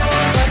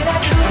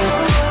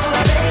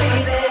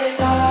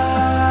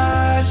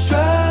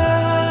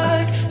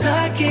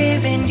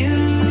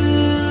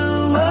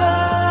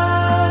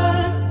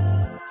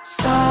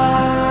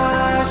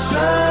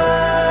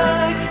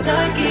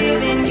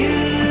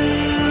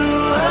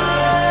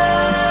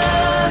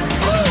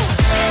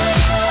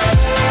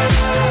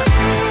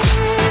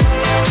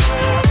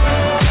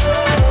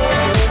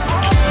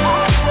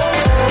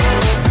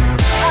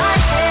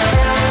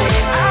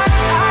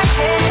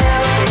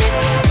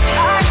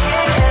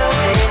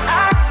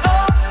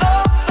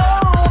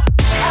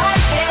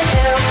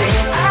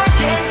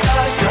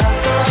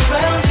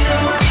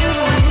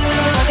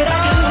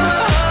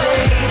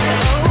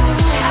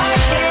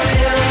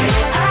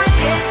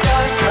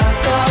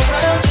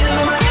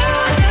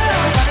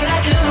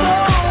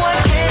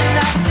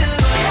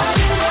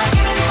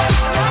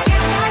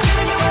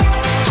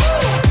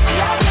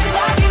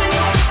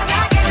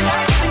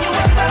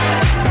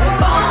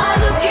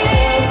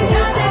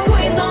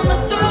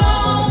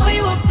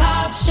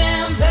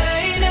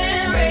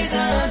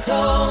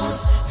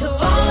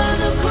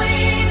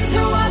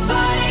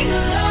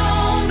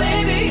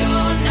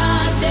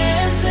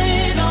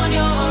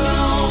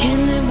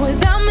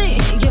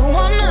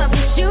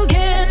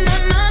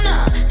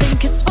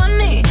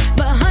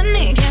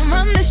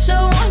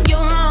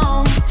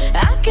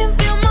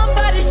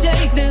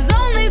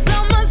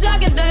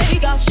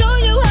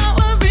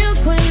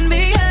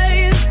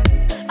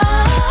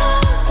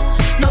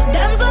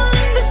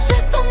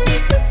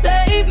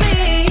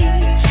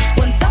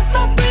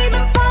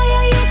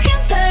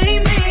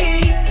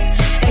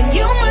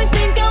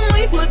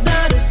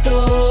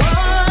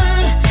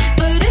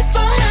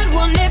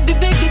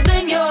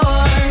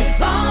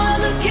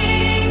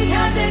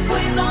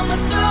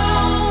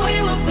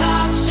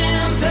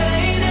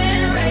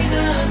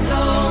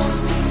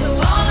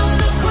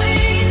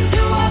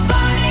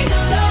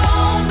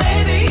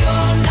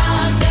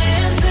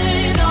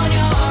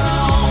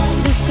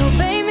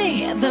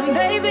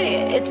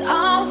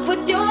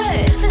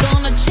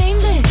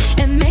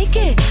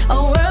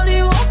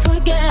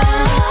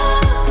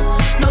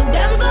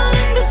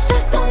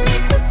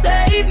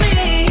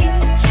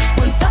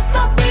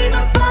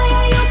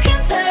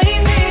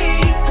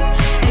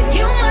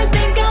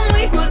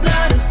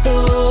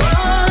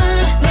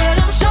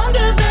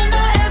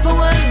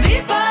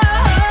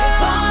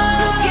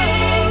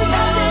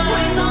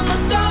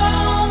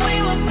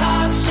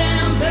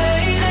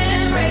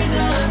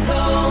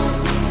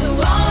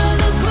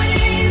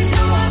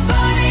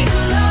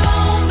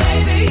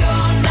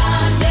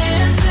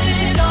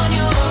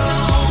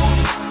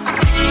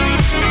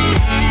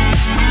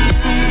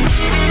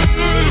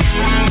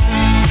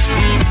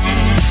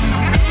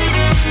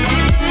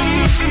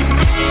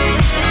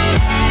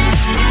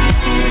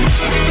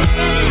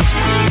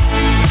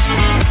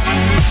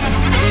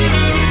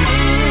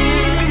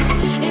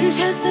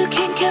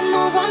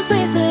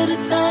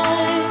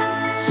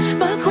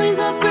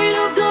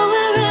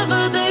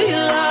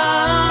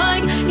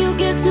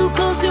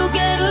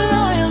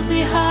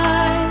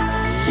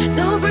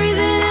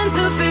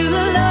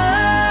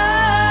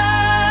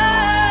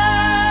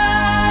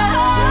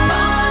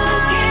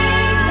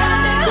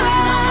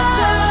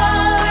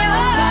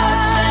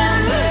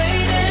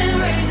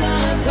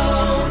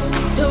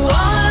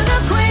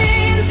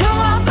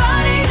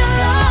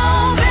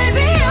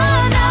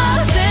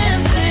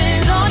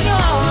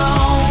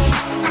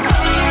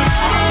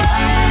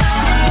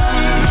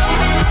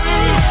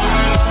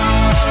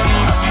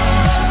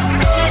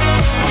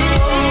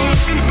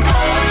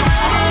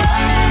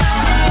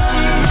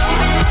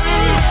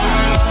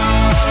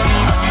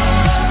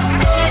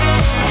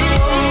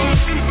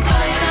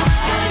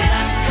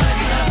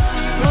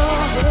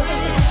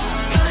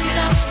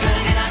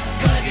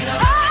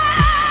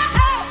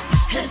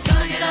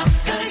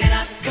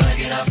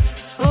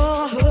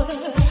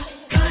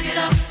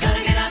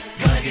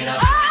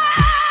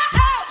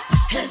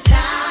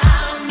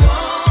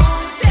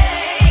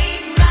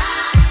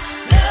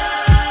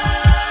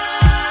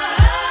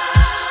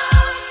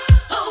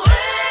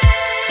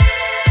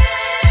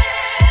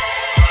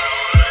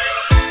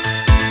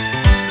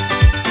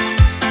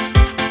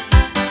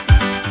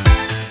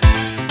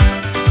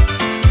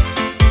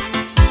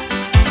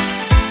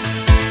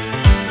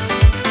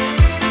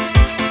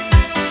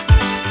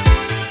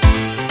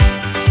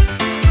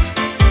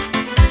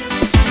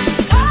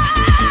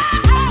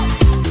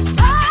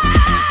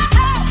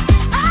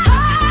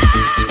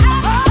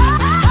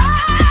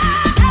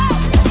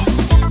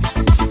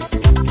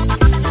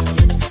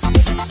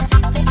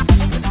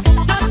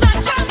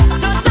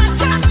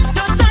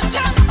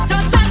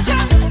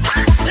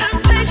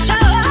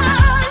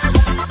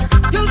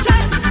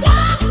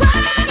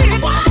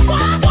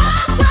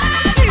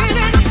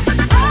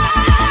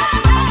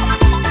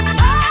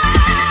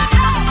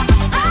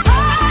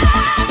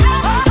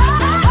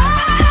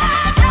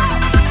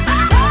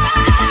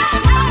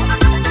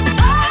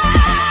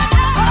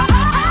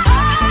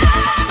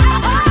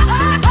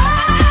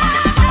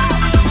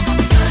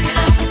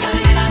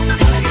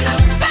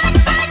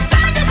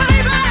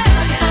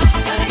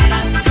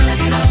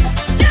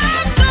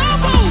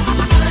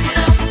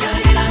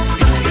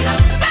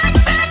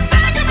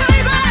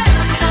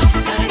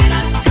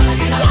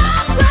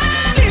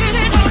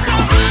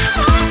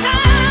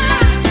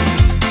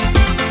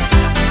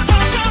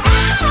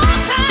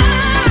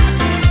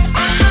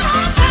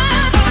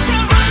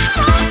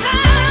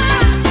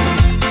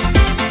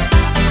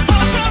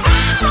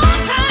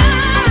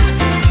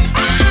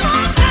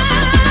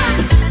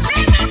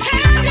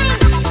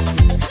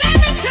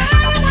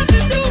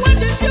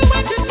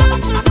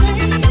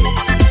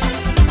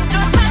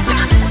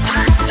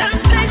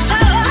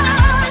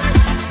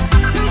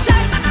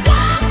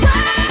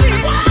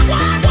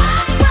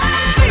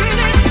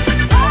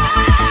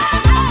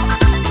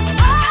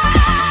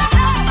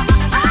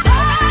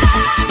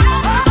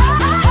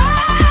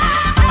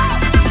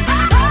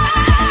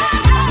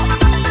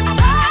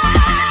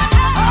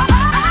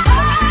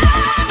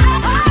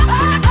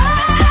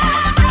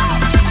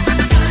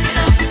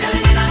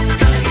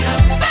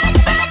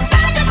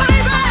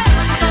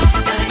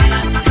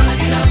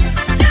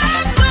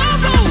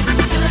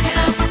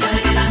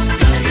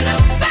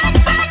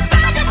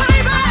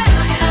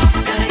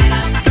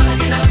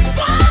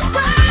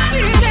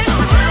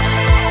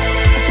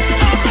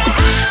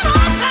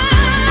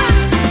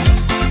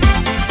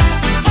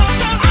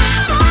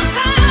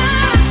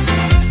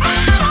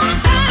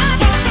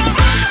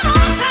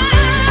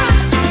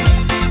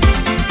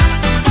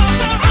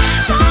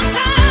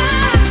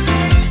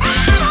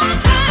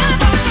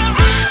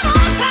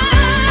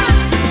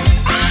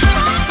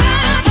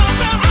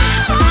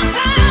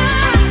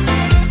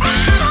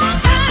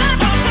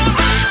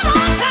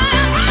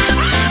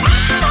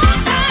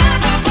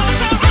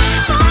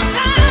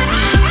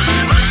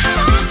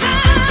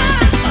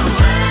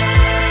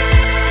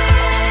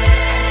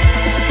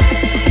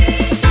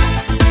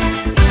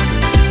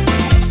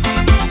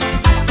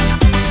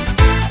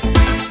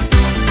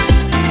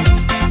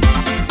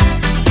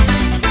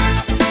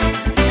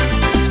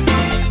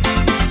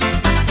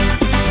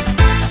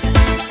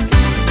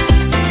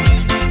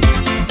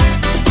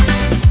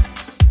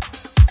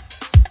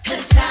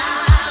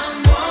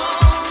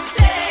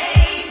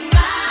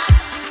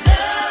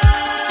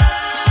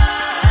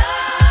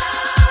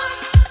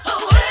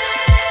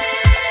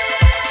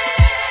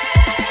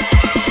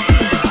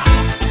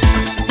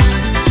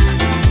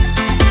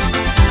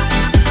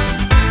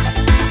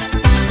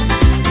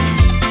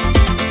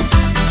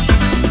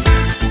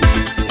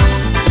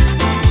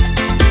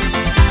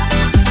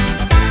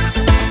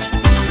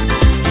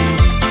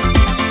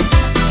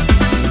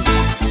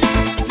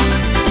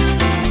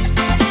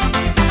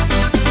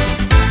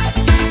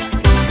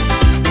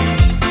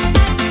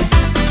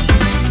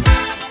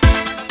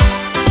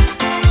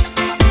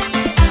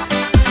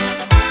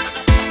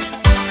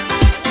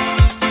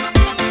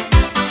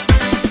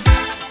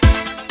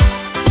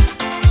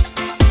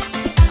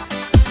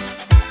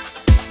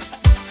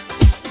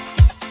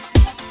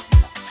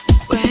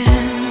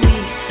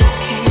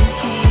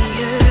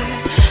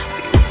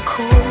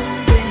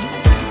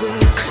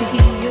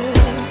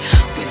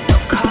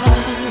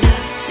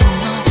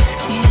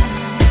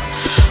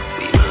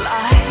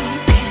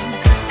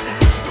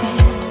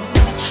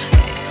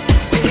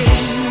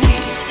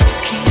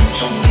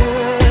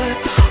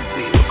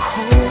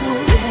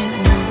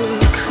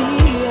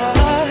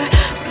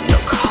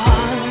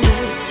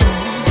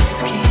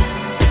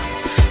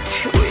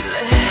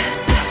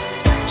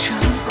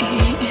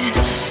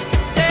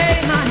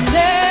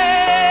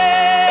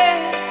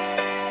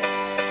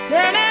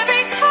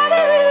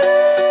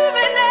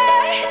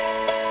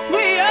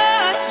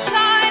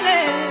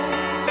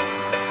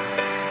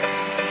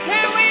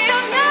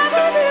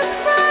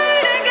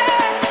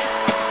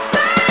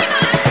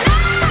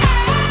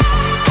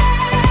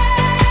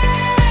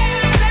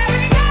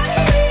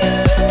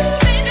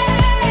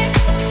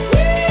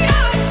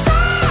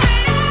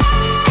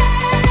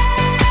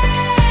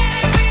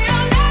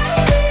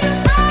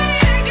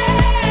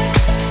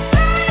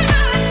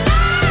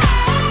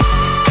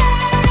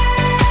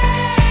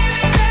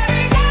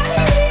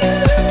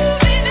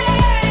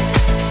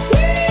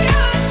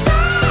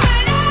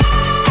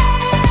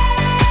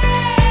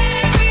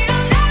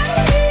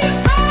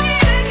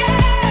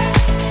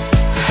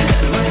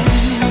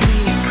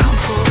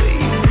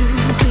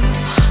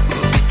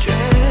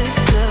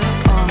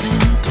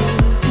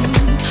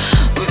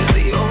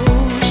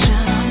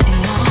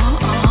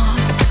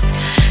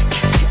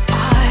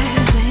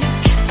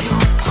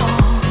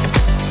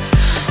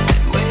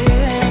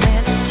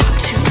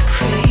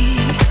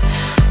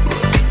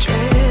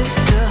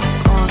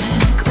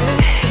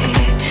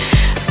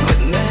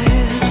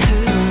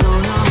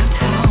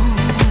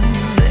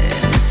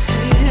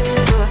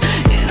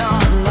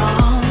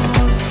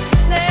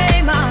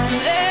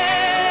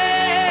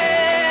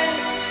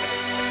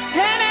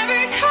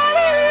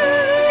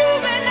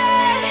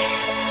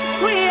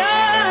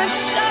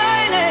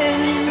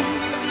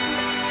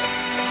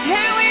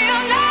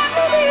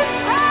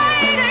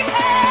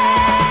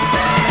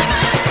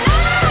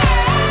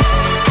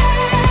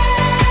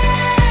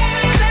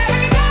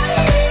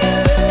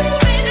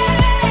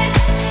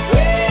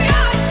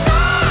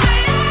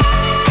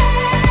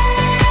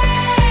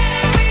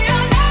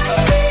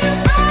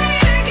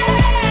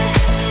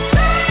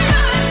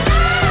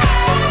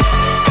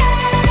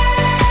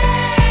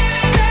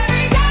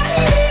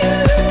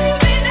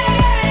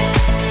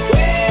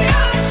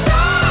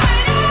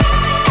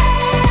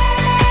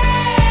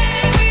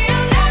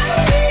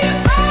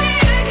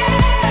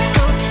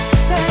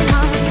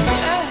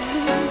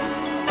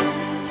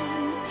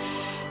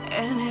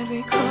 and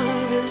every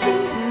color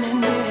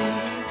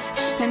illuminates,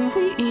 and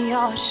we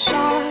are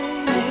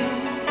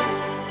shining,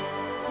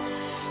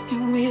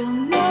 and we'll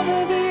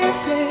never be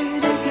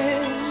afraid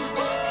again.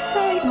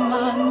 Say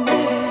my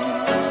name,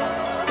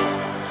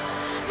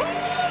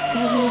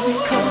 'cause every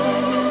color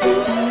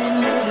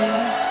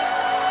illuminates.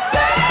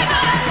 Say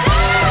my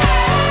name,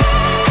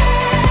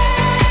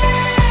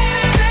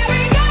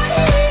 every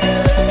color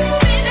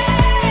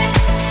illuminates.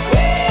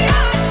 We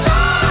are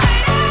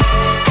shining,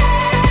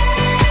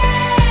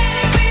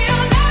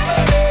 we'll never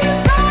be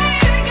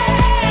afraid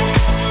again.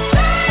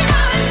 Say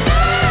my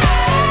name,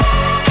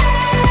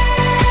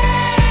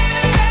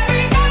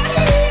 every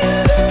color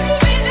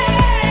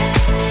illuminates.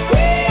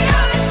 We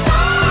are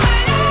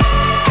shining,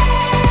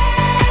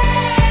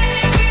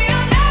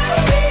 we'll never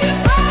be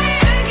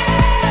afraid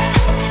again.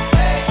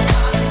 Say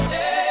my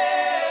name.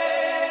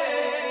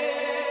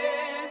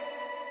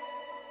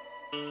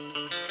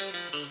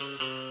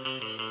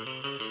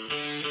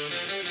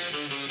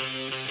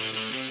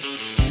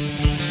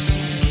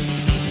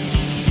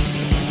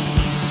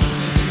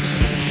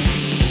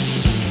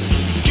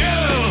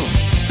 Girl,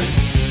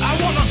 I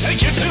wanna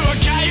take you to a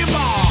gay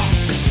bar.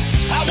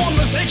 I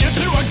wanna take you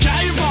to a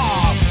gay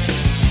bar.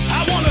 I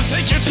wanna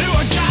take you to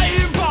a gay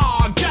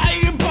bar, gay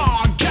bar,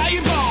 gay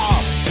bar.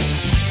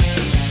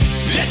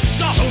 Let's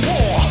start a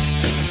war.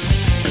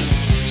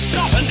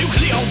 Start a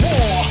nuclear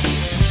war.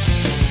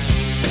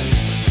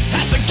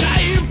 At the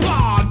gay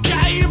bar,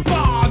 gay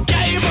bar,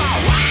 gay bar.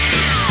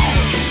 Wow!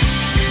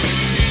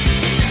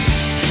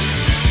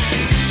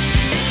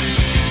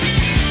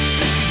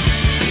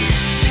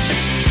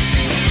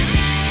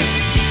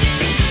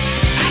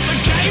 At the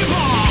gay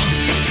bar.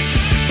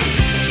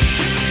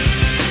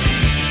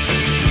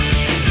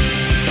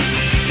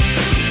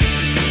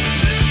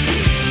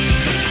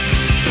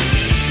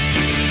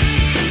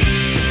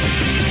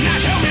 Now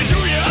tell me, do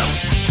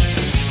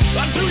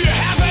you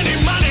have any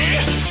money?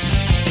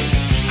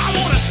 I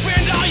wanna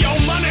spend all your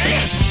money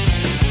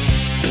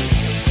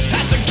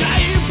at the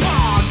gay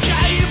bar,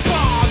 gay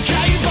bar,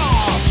 gay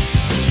bar.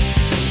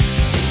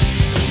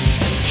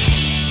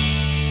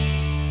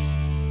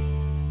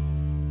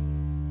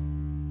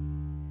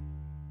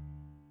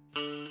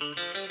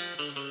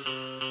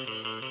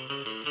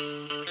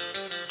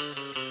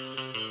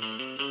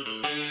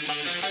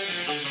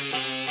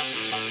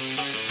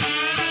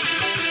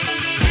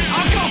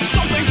 I've got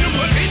something to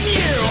put in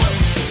you.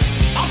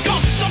 I've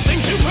got something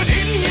to put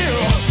in you.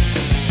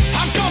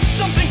 I've got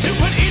something to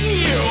put in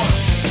you.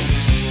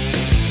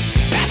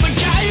 At the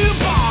gay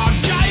bar,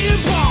 gay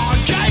bar,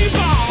 gay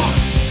bar.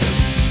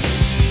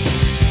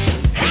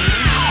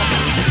 Ow!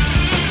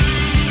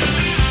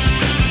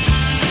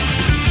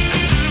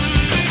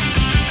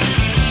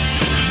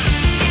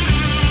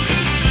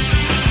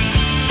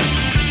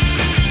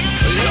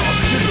 You're a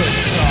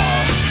superstar.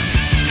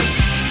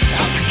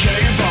 At the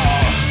gay bar.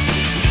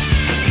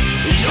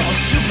 You're a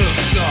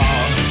superstar.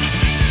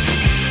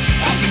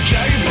 At the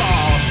gay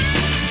bar.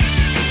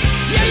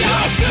 Yeah,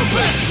 you're a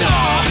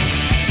superstar.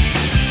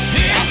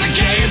 At the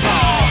gay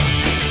bar.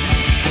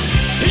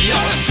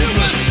 You're a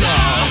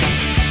superstar.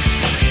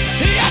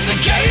 At the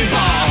gay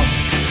bar.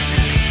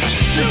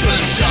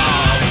 Superstar.